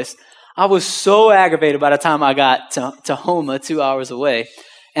noise. I was so aggravated by the time I got to Houma, 2 hours away,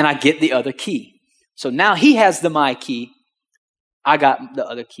 and I get the other key. So now he has the My Key. I got the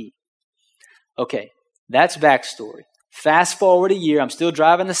other key. Okay, that's backstory. Fast forward a year, I'm still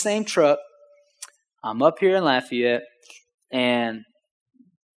driving the same truck. I'm up here in Lafayette, and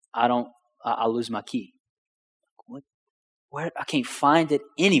I lose my key. What? Where? I can't find it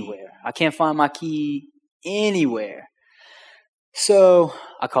anywhere. I can't find my key anywhere. So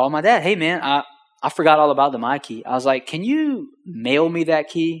I called my dad. Hey, man, I forgot all about the My Key. I was like, can you mail me that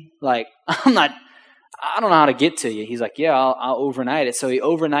key? Like, I don't know how to get to you. He's like, yeah, I'll overnight it. So he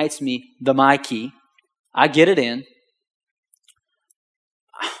overnights me the My Key. I get it in.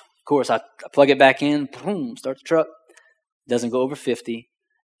 Of course, I plug it back in, boom, start the truck. It doesn't go over 50,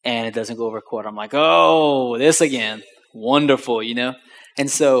 and it doesn't go over a quarter. I'm like, this again. Wonderful, you know? And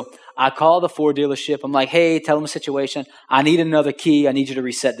so I call the Ford dealership. I'm like, hey, tell them the situation. I need another key. I need you to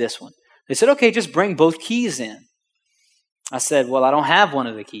reset this one. They said, okay, just bring both keys in. I said, well, I don't have one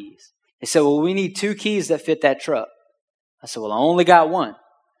of the keys. They said, well, we need two keys that fit that truck. I said, well, I only got one.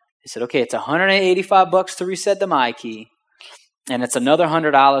 He said, okay, it's $185 to reset the my key, and it's another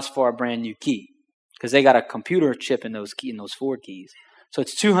 $100 for a brand new key because they got a computer chip in those Ford keys. So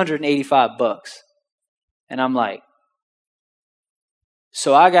it's $285. And I'm like,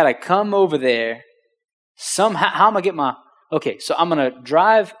 so I got to come over there somehow. How am I get my, okay, so I'm going to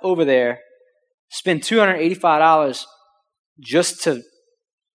drive over there, spend $285 just to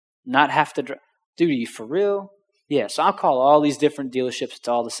not have to drive. Dude, are you for real? Yeah, so I'll call all these different dealerships. It's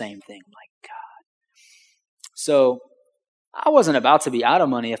all the same thing. I'm like, God. So I wasn't about to be out of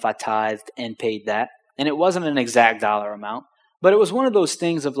money if I tithed and paid that. And it wasn't an exact dollar amount. But it was one of those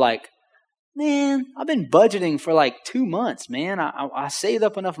things of like, man, I've been budgeting for like 2 months, man. I saved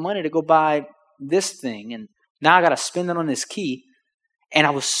up enough money to go buy this thing. And now I got to spend it on this key. And I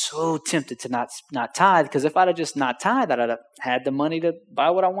was so tempted to not tithe, because if I'd have just not tithed, I'd have had the money to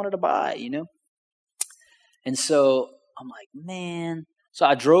buy what I wanted to buy, you know? And so I'm like, man. So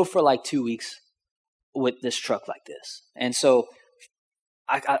I drove for like 2 weeks with this truck like this. And so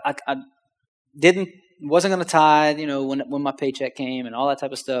I wasn't going to tithe, you know, when my paycheck came and all that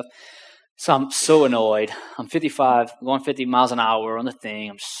type of stuff. So I'm so annoyed. I'm 55, going 50 miles an hour on the thing.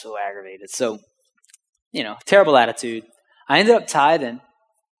 I'm so aggravated. So, you know, terrible attitude. I ended up tithing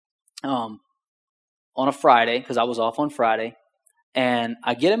on a Friday because I was off on Friday. And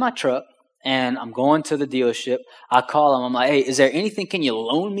I get in my truck and I'm going to the dealership. I call them. I'm like, hey, is there anything? Can you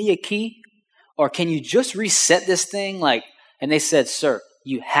loan me a key? Or can you just reset this thing? Like, and they said, sir,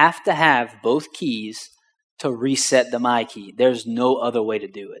 you have to have both keys to reset the my key. There's no other way to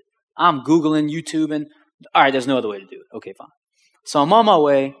do it. I'm Googling, YouTubing. All right, there's no other way to do it. Okay, fine. So I'm on my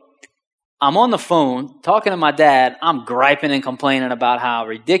way. I'm on the phone talking to my dad. I'm griping and complaining about how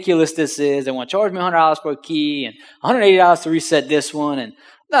ridiculous this is. They want to charge me $100 for a key and $180 to reset this one. And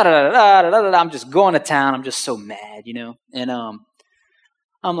da-da-da-da-da-da-da. I'm just going to town. I'm just so mad, you know. And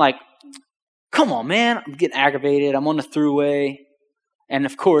I'm like, come on, man. I'm getting aggravated. I'm on the thruway. And,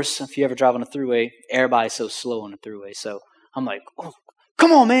 of course, if you ever drive on the thruway, everybody's so slow on the thruway. So I'm like, oh,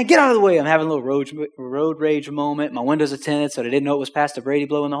 come on, man, get out of the way. I'm having a little road rage moment. My windows are tinted, so they didn't know it was Pastor Brady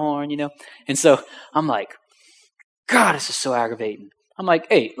blowing the horn, you know. And so I'm like, God, this is so aggravating. I'm like,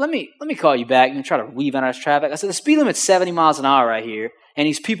 hey, let me call you back and try to weave out of this traffic. I said, the speed limit's 70 miles an hour right here, and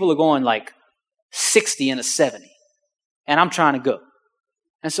these people are going like 60 and a 70, and I'm trying to go.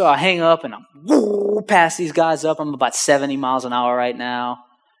 And so I hang up, and I'm past these guys up. I'm about 70 miles an hour right now,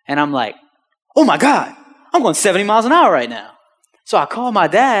 and I'm like, oh, my God, I'm going 70 miles an hour right now. So I call my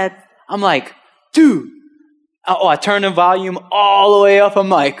dad. I'm like, dude. Oh, I turned the volume all the way up. I'm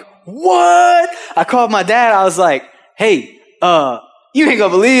like, what? I called my dad. I was like, hey, you ain't gonna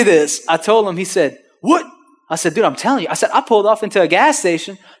believe this. I told him. He said, what? I said, dude, I'm telling you. I said, I pulled off into a gas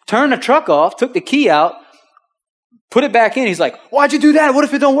station, turned the truck off, took the key out, put it back in. He's like, why'd you do that? What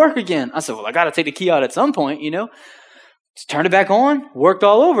if it don't work again? I said, well, I got to take the key out at some point, you know. Just turned it back on, worked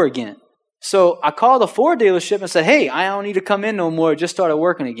all over again. So I called the Ford dealership and said, hey, I don't need to come in no more. It just started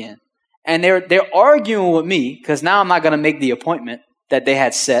working again. And they're arguing with me because now I'm not going to make the appointment that they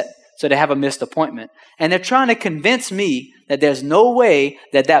had set. So they have a missed appointment. And they're trying to convince me that there's no way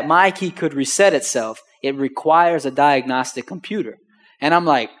that my key could reset itself. It requires a diagnostic computer. And I'm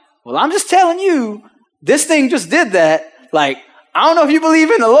like, well, I'm just telling you, this thing just did that. Like, I don't know if you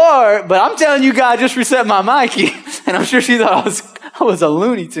believe in the Lord, but I'm telling you, God just reset my key. And I'm sure she thought I was a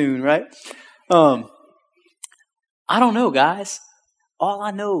Looney Tune, right? I don't know, guys. All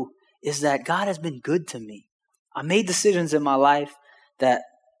I know is that God has been good to me. I made decisions in my life that,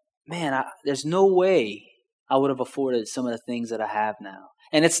 man, there's no way I would have afforded some of the things that I have now.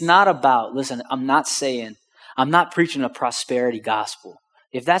 And it's not about, listen, I'm not preaching a prosperity gospel.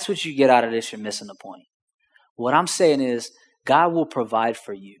 If that's what you get out of this, you're missing the point. What I'm saying is, God will provide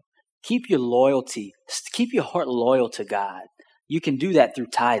for you. Keep your heart loyal to God. You can do that through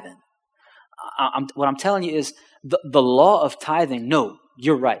tithing. What I'm telling you is the law of tithing, no,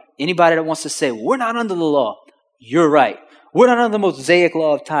 you're right. Anybody that wants to say, we're not under the law, you're right. We're not under the Mosaic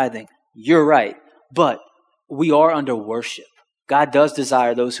law of tithing, you're right. But we are under worship. God does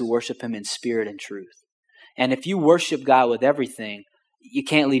desire those who worship him in spirit and truth. And if you worship God with everything, you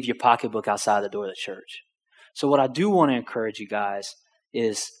can't leave your pocketbook outside the door of the church. So what I do want to encourage you guys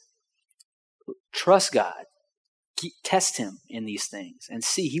is trust God. Test him in these things and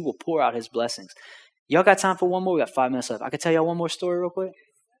see he will pour out his blessings. Y'all got time for one more? We got 5 minutes left. I can tell y'all one more story real quick.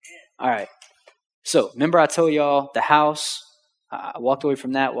 All right. So remember I told y'all the house. I walked away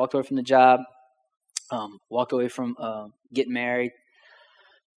from that, walked away from the job, walked away from getting married.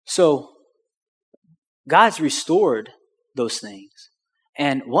 So God's restored those things.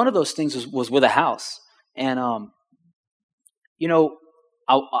 And one of those things was with a house. And,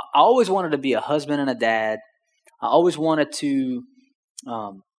 always wanted to be a husband and a dad. I always wanted to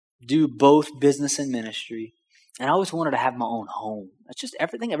do both business and ministry. And I always wanted to have my own home. That's just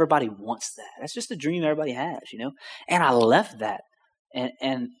everything. Everybody wants that. That's just a dream everybody has, And I left that.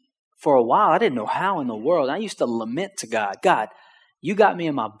 And for a while, I didn't know how in the world. I used to lament to God, God, you got me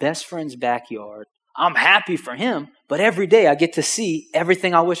in my best friend's backyard. I'm happy for him, but every day I get to see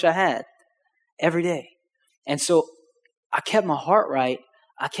everything I wish I had. Every day. And so I kept my heart right.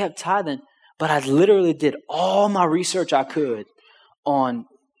 I kept tithing, but I literally did all my research I could on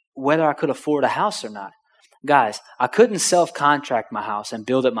whether I could afford a house or not. Guys, I couldn't self-contract my house and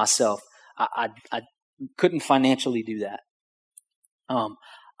build it myself. I couldn't financially do that.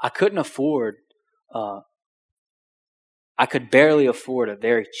 I couldn't afford, I could barely afford a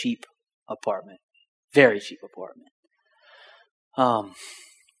very cheap apartment. Very cheap apartment.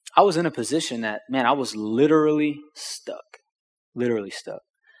 I was in a position that, man, I was literally stuck. Literally stuck.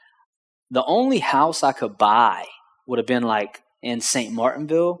 The only house I could buy would have been like in St.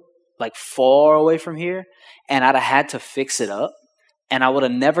 Martinville, like far away from here, and I'd have had to fix it up, and I would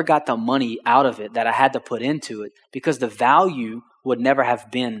have never got the money out of it that I had to put into it because the value would never have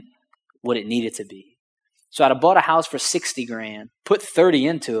been what it needed to be. So I'd have bought a house for $60,000, put 30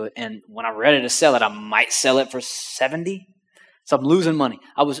 into it, and when I'm ready to sell it, I might sell it for 70. So I'm losing money.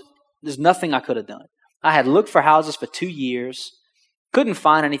 There's nothing I could have done. I had looked for houses for 2 years, couldn't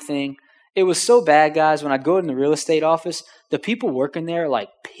find anything. It was so bad, guys. When I go in the real estate office, the people working there like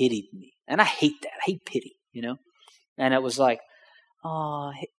pitied me. And I hate that. I hate pity, And it was like,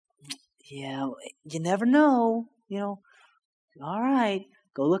 oh, yeah, you never know, All right,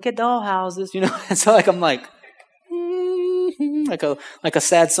 go look at doll houses, And so I'm like, like a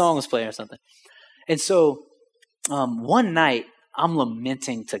sad song was playing or something. And so one night I'm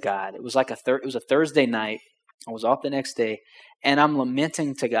lamenting to God. It was like it was a Thursday night. I was off the next day, and I'm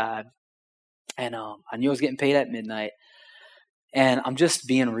lamenting to God. And I knew I was getting paid at midnight. And I'm just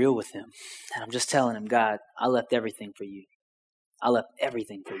being real with him. And I'm just telling him, God, I left everything for you. I left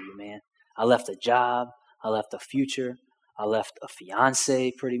everything for you, man. I left a job. I left a future. I left a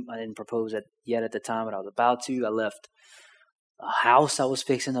fiance. I didn't propose yet at the time, but I was about to. I left a house I was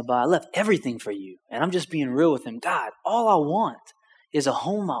fixing to buy. I left everything for you. And I'm just being real with him. God, all I want is a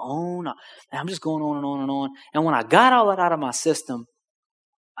home of my own. And I'm just going on and on and on. And when I got all that out of my system,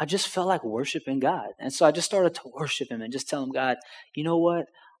 I just felt like worshiping God. And so I just started to worship him and just tell him, God, you know what?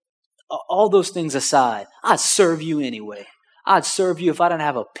 All those things aside, I'd serve you anyway. I'd serve you if I didn't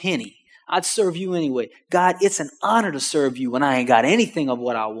have a penny. I'd serve you anyway. God, it's an honor to serve you when I ain't got anything of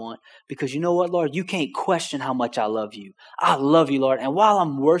what I want. Because you know what, Lord? You can't question how much I love you. I love you, Lord. And while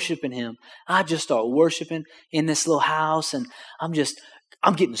I'm worshiping him, I just start worshiping in this little house. And I'm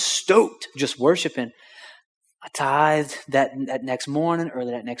getting stoked just worshiping. I tithed early that next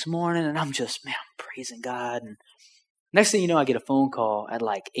morning, and I'm praising God. And next thing you know, I get a phone call at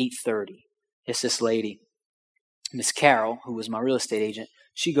like 8:30. It's this lady, Miss Carol, who was my real estate agent.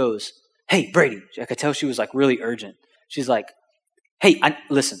 She goes, "Hey, Brady." I could tell she was like really urgent. She's like, "Hey,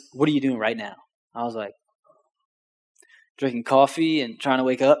 listen, what are you doing right now?" I was like, drinking coffee and trying to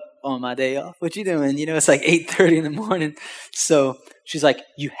wake up on my day off. What you doing? It's like 8:30 in the morning. So she's like,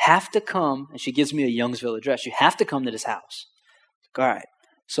 you have to come. And she gives me a Youngsville address. You have to come to this house. All right.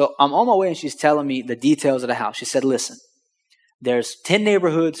 So I'm on my way and she's telling me the details of the house. She said, listen, there's 10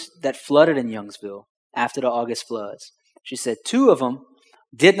 neighborhoods that flooded in Youngsville after the August floods. She said 2 of them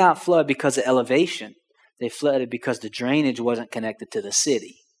did not flood because of elevation. They flooded because the drainage wasn't connected to the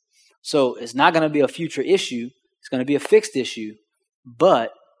city. So it's not going to be a future issue. It's going to be a fixed issue,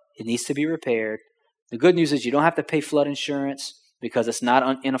 but it needs to be repaired. The good news is you don't have to pay flood insurance because it's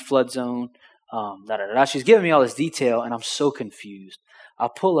not in a flood zone. She's giving me all this detail, and I'm so confused. I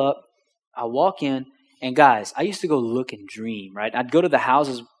pull up, I walk in, and guys, I used to go look and dream, right? I'd go to the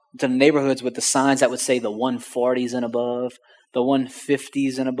houses, to the neighborhoods with the signs that would say the 140s and above, the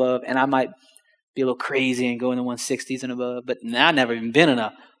 150s and above, and I might be a little crazy and go in the 160s and above, but I've never even been in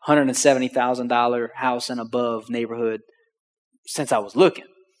a $170,000 house and above neighborhood since I was looking.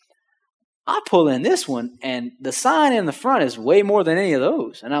 I pull in this one, and the sign in the front is way more than any of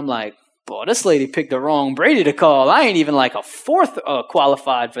those. And I'm like, boy, this lady picked the wrong Brady to call. I ain't even like a fourth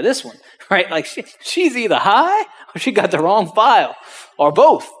qualified for this one, right? Like she's either high or she got the wrong file or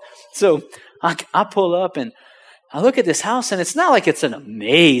both. So I pull up and I look at this house, and it's not like it's an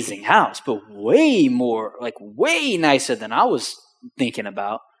amazing house, but way nicer than I was thinking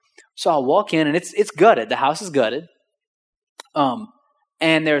about. So I walk in, and it's gutted. The house is gutted.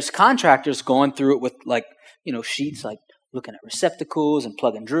 And there's contractors going through it with sheets, like looking at receptacles and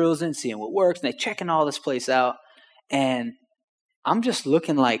plugging drills in, seeing what works. And they're checking all this place out. And I'm just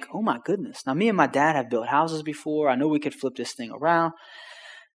looking like, oh my goodness. Now, me and my dad have built houses before. I know we could flip this thing around.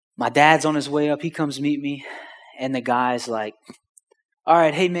 My dad's on his way up. He comes meet me. And the guy's like, all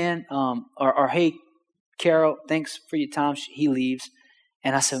right, hey, man, or hey, Carol, thanks for your time. He leaves.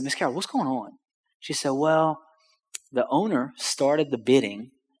 And I said, Miss Carol, what's going on? She said, well, the owner started the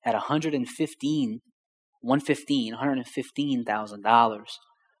bidding at $115,000,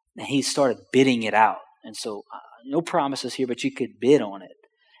 and he started bidding it out. And so no promises here, but you could bid on it.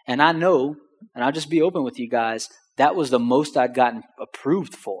 And I know, and I'll just be open with you guys, that was the most I'd gotten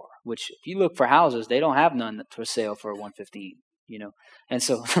approved for, which if you look for houses, they don't have none for sale for $115,000, you know. And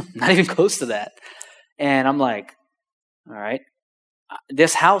so not even close to that. And I'm like, all right,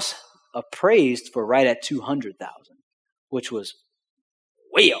 this house appraised for right at $200,000, which was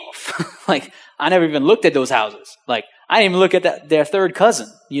way off. Like, I never even looked at those houses. Like, I didn't even look at their third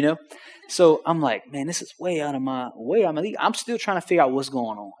cousin, you know. So I'm like, man, this is way out of my league. I'm still trying to figure out what's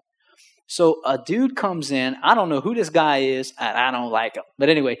going on. So a dude comes in. I don't know who this guy is, and I don't like him. But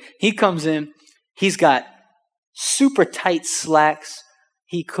anyway, he comes in. He's got super tight slacks.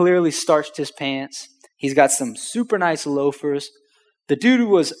 He clearly starched his pants. He's got some super nice loafers. The dude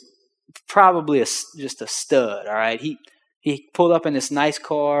was probably just a stud, all right? He pulled up in this nice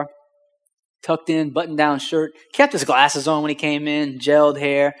car, tucked in, button-down shirt, kept his glasses on when he came in, gelled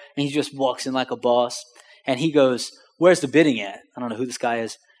hair, and he just walks in like a boss. And he goes, where's the bidding at? I don't know who this guy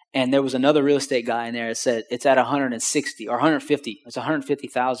is. And there was another real estate guy in there that said, it's at 160 or 150. It's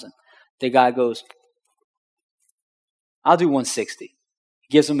 150,000. The guy goes, I'll do 160. He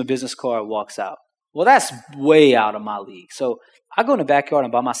gives him a business card, walks out. Well, that's way out of my league. So I go in the backyard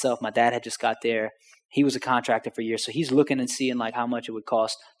and by myself. My dad had just got there. He was a contractor for years. So he's looking and seeing like how much it would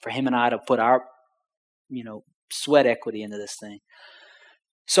cost for him and I to put our, sweat equity into this thing.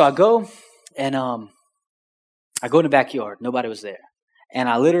 So I go and I go in the backyard. Nobody was there. And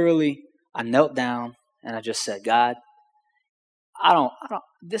I knelt down and I just said, God,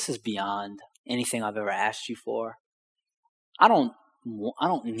 this is beyond anything I've ever asked you for. I don't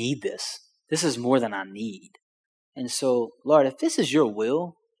need this. This is more than I need. And so, Lord, if this is your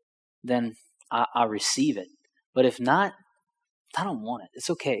will, then I receive it. But if not, I don't want it. It's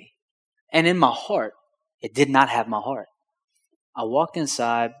okay. And in my heart, it did not have my heart. I walked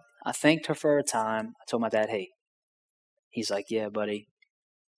inside. I thanked her for her time. I told my dad, hey. He's like, yeah, buddy.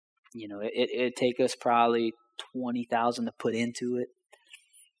 It'd take us probably $20,000 to put into it.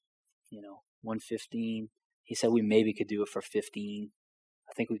 $115,000. He said we maybe could do it for $15,000.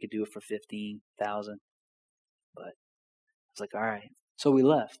 I think we could do it for $15,000. But I was like, all right. So we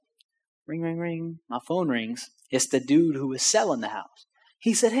left. Ring, ring, ring. My phone rings. It's the dude who was selling the house.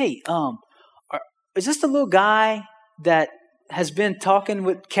 He said, hey, is this the little guy that has been talking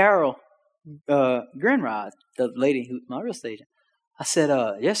with Carol Grinrod, the lady who's my real estate agent? I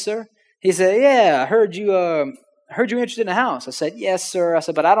said, yes, sir. He said, yeah, I heard you interested in the house. I said, yes, sir. I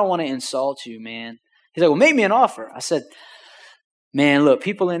said, but I don't want to insult you, man. He's like, well, make me an offer. I said, man, look,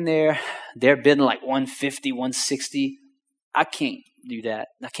 people in there, they're bidding like 150, 160. I can't do that.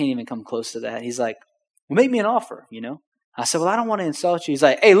 I can't even come close to that. He's like, well, make me an offer, I said, well, I don't want to insult you. He's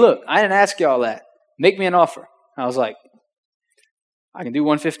like, hey, look, I didn't ask you all that. Make me an offer. I was like, I can do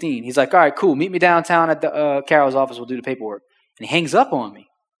 115. He's like, all right, cool. Meet me downtown at the Carol's office. We'll do the paperwork. And he hangs up on me.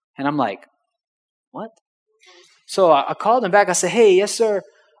 And I'm like, what? So I called him back. I said, hey, yes, sir.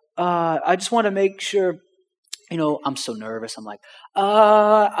 I just want to make sure, I'm so nervous. I'm like,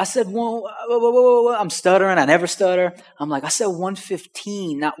 I said, I'm stuttering. I never stutter. I'm like, I said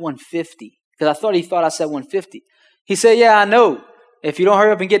 115, not 150. Because he thought I said 150. He said, yeah, I know. If you don't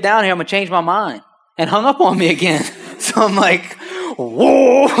hurry up and get down here, I'm going to change my mind. And hung up on me again. So I'm like,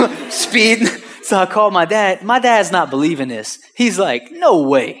 whoa, speeding. So I called my dad. My dad's not believing this. He's like, no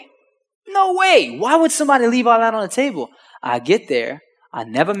way. No way. Why would somebody leave all that on the table? I get there. I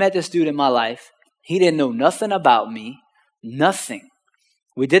never met this dude in my life. He didn't know nothing about me. Nothing.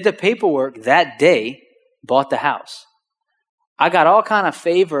 We did the paperwork that day, bought the house. I got all kind of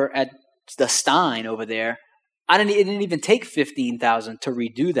favor at the Stein over there. It didn't even take $15,000 to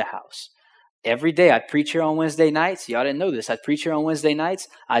redo the house. Every day I'd preach here on Wednesday nights. Y'all didn't know this. I'd preach here on Wednesday nights.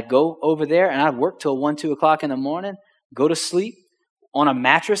 I'd go over there and I'd work till 1, 2 o'clock in the morning, go to sleep on a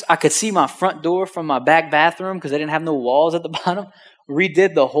mattress. I could see my front door from my back bathroom because they didn't have no walls at the bottom.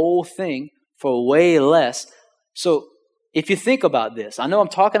 Redid the whole thing for way less. So if you think about this, I know I'm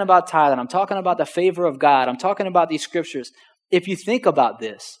talking about tithing. I'm talking about the favor of God. I'm talking about these scriptures. If you think about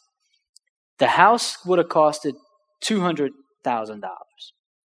this, the house would have costed $200,000.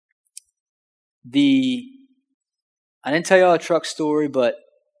 I didn't tell y'all a truck story, but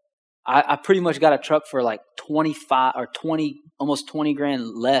I pretty much got a truck for like 25 or 20, almost 20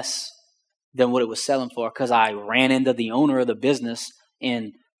 grand less than what it was selling for because I ran into the owner of the business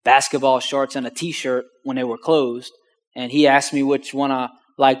in basketball shorts and a t-shirt when they were closed. And he asked me which one I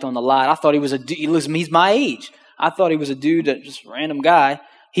liked on the lot. I thought he was a dude. Listen, he's my age. I thought he was a dude, that just random guy.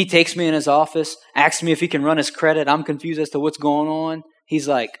 He takes me in his office, asks me if he can run his credit. I'm confused as to what's going on. He's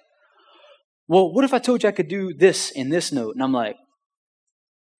like, well, what if I told you I could do this in this note? And I'm like,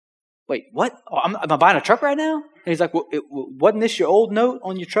 wait, what? Am I buying a truck right now? And he's like, well, wasn't this your old note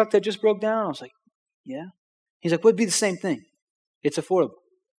on your truck that just broke down? I was like, yeah. He's like, well, it'd be the same thing. It's affordable.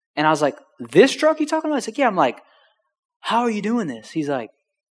 And I was like, this truck you talking about? He's like, yeah. I'm like, how are you doing this? He's like,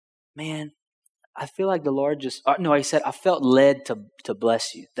 man, I feel like the Lord just, no, he said, I felt led to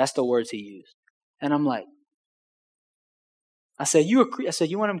bless you. That's the words he used. And I'm like, I said, you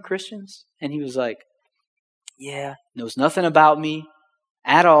one of them Christians? And he was like, yeah, knows nothing about me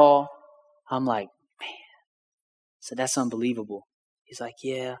at all. I'm like, man. I said, that's unbelievable. He's like,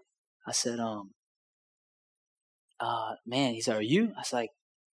 yeah. I said, man, he said, are you? I was like,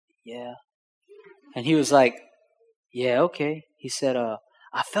 yeah. And he was like, yeah, okay. He said,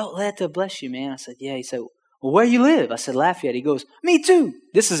 I felt led to bless you, man. I said, yeah. He said, well, where you live? I said, Lafayette. He goes, me too.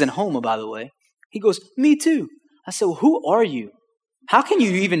 This is in Houma, by the way. He goes, me too. I said, well, who are you? How can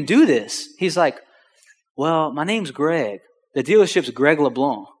you even do this? He's like, well, my name's Greg. The dealership's Greg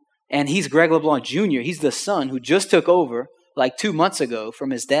LeBlanc. And he's Greg LeBlanc Jr. He's the son who just took over like 2 months ago from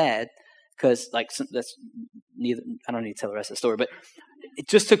his dad. Because that's neither, I don't need to tell the rest of the story, but it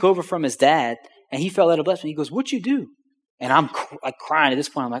just took over from his dad. And he felt led to bless me. He goes, what you do? And I'm like crying at this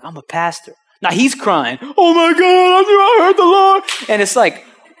point. I'm like, I'm a pastor. Now he's crying. Oh my God, I heard the Lord. And it's like,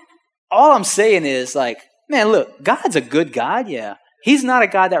 all I'm saying is like, man, look, God's a good God. Yeah. He's not a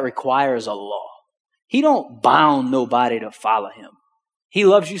God that requires a law. He don't bound nobody to follow him. He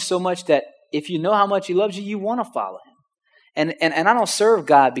loves you so much that if you know how much he loves you, you want to follow him. And I don't serve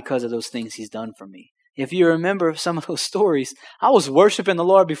God because of those things he's done for me. If you remember some of those stories, I was worshiping the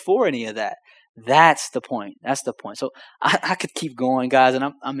Lord before any of that. That's the point. That's the point. So I could keep going, guys, and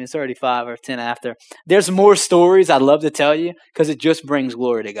I'm in 35 or 10 after. There's more stories I'd love to tell you because it just brings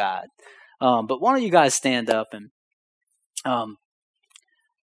glory to God. But why don't you guys stand up and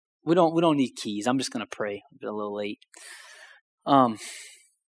we don't need keys. I'm just gonna pray. I'm a little late. But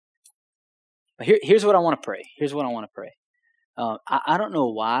here's what I want to pray. Here's what I want to pray. I don't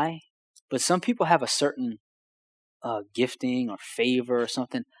know why, but some people have a certain gifting or favor or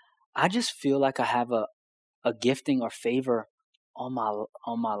something. I just feel like I have a gifting or favor on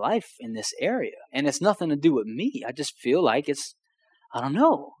my life in this area, and it's nothing to do with me. I just feel like it's, I don't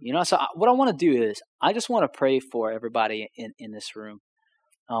know, So what I want to do is I just want to pray for everybody in this room.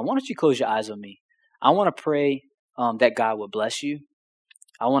 Why don't you close your eyes with me? I want to pray that God would bless you.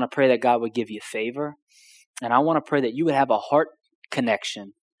 I want to pray that God would give you favor, and I want to pray that you would have a heart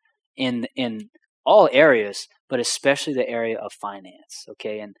connection in all areas, but especially the area of finance.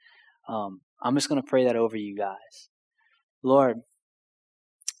 Okay, and I'm just going to pray that over you guys. Lord,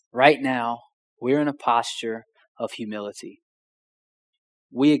 right now, we're in a posture of humility.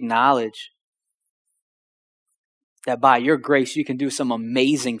 We acknowledge that by your grace, you can do some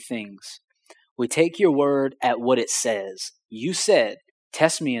amazing things. We take your word at what it says. You said,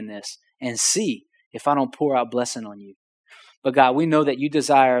 test me in this and see if I don't pour out blessing on you. But God, we know that you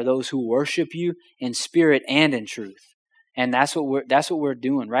desire those who worship you in spirit and in truth. And that's what we're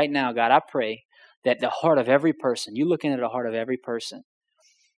doing right now. God, I pray that the heart of every person, you look into the heart of every person.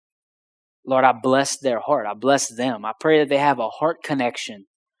 Lord, I bless their heart. I bless them. I pray that they have a heart connection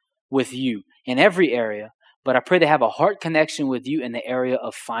with you in every area, but I pray they have a heart connection with you in the area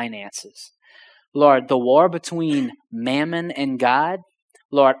of finances. Lord, the war between mammon and God,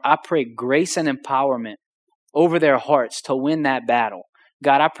 Lord, I pray grace and empowerment over their hearts to win that battle.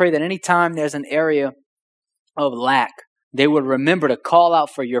 God, I pray that anytime there's an area of lack, they would remember to call out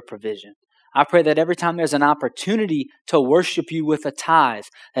for your provision. I pray that every time there's an opportunity to worship you with a tithe,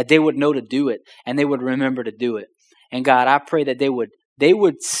 that they would know to do it and they would remember to do it. And God, I pray that they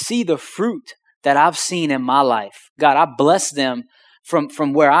would see the fruit that I've seen in my life. God, I bless them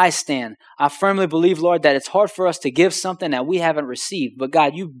from where I stand. I firmly believe, Lord, that it's hard for us to give something that we haven't received. But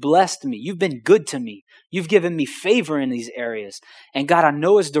God, you've blessed me. You've been good to me. You've given me favor in these areas. And God, I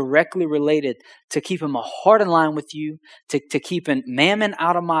know it's directly related to keeping my heart in line with you, to keeping mammon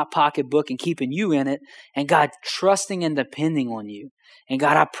out of my pocketbook and keeping you in it. And God, trusting and depending on you. And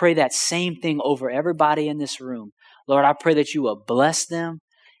God, I pray that same thing over everybody in this room. Lord, I pray that you will bless them.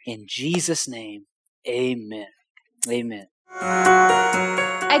 In Jesus' name, amen. Amen.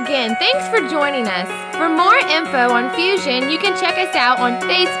 Again, thanks for joining us. For more info on Fusion, you can check us out on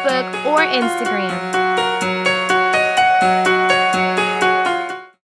Facebook or Instagram.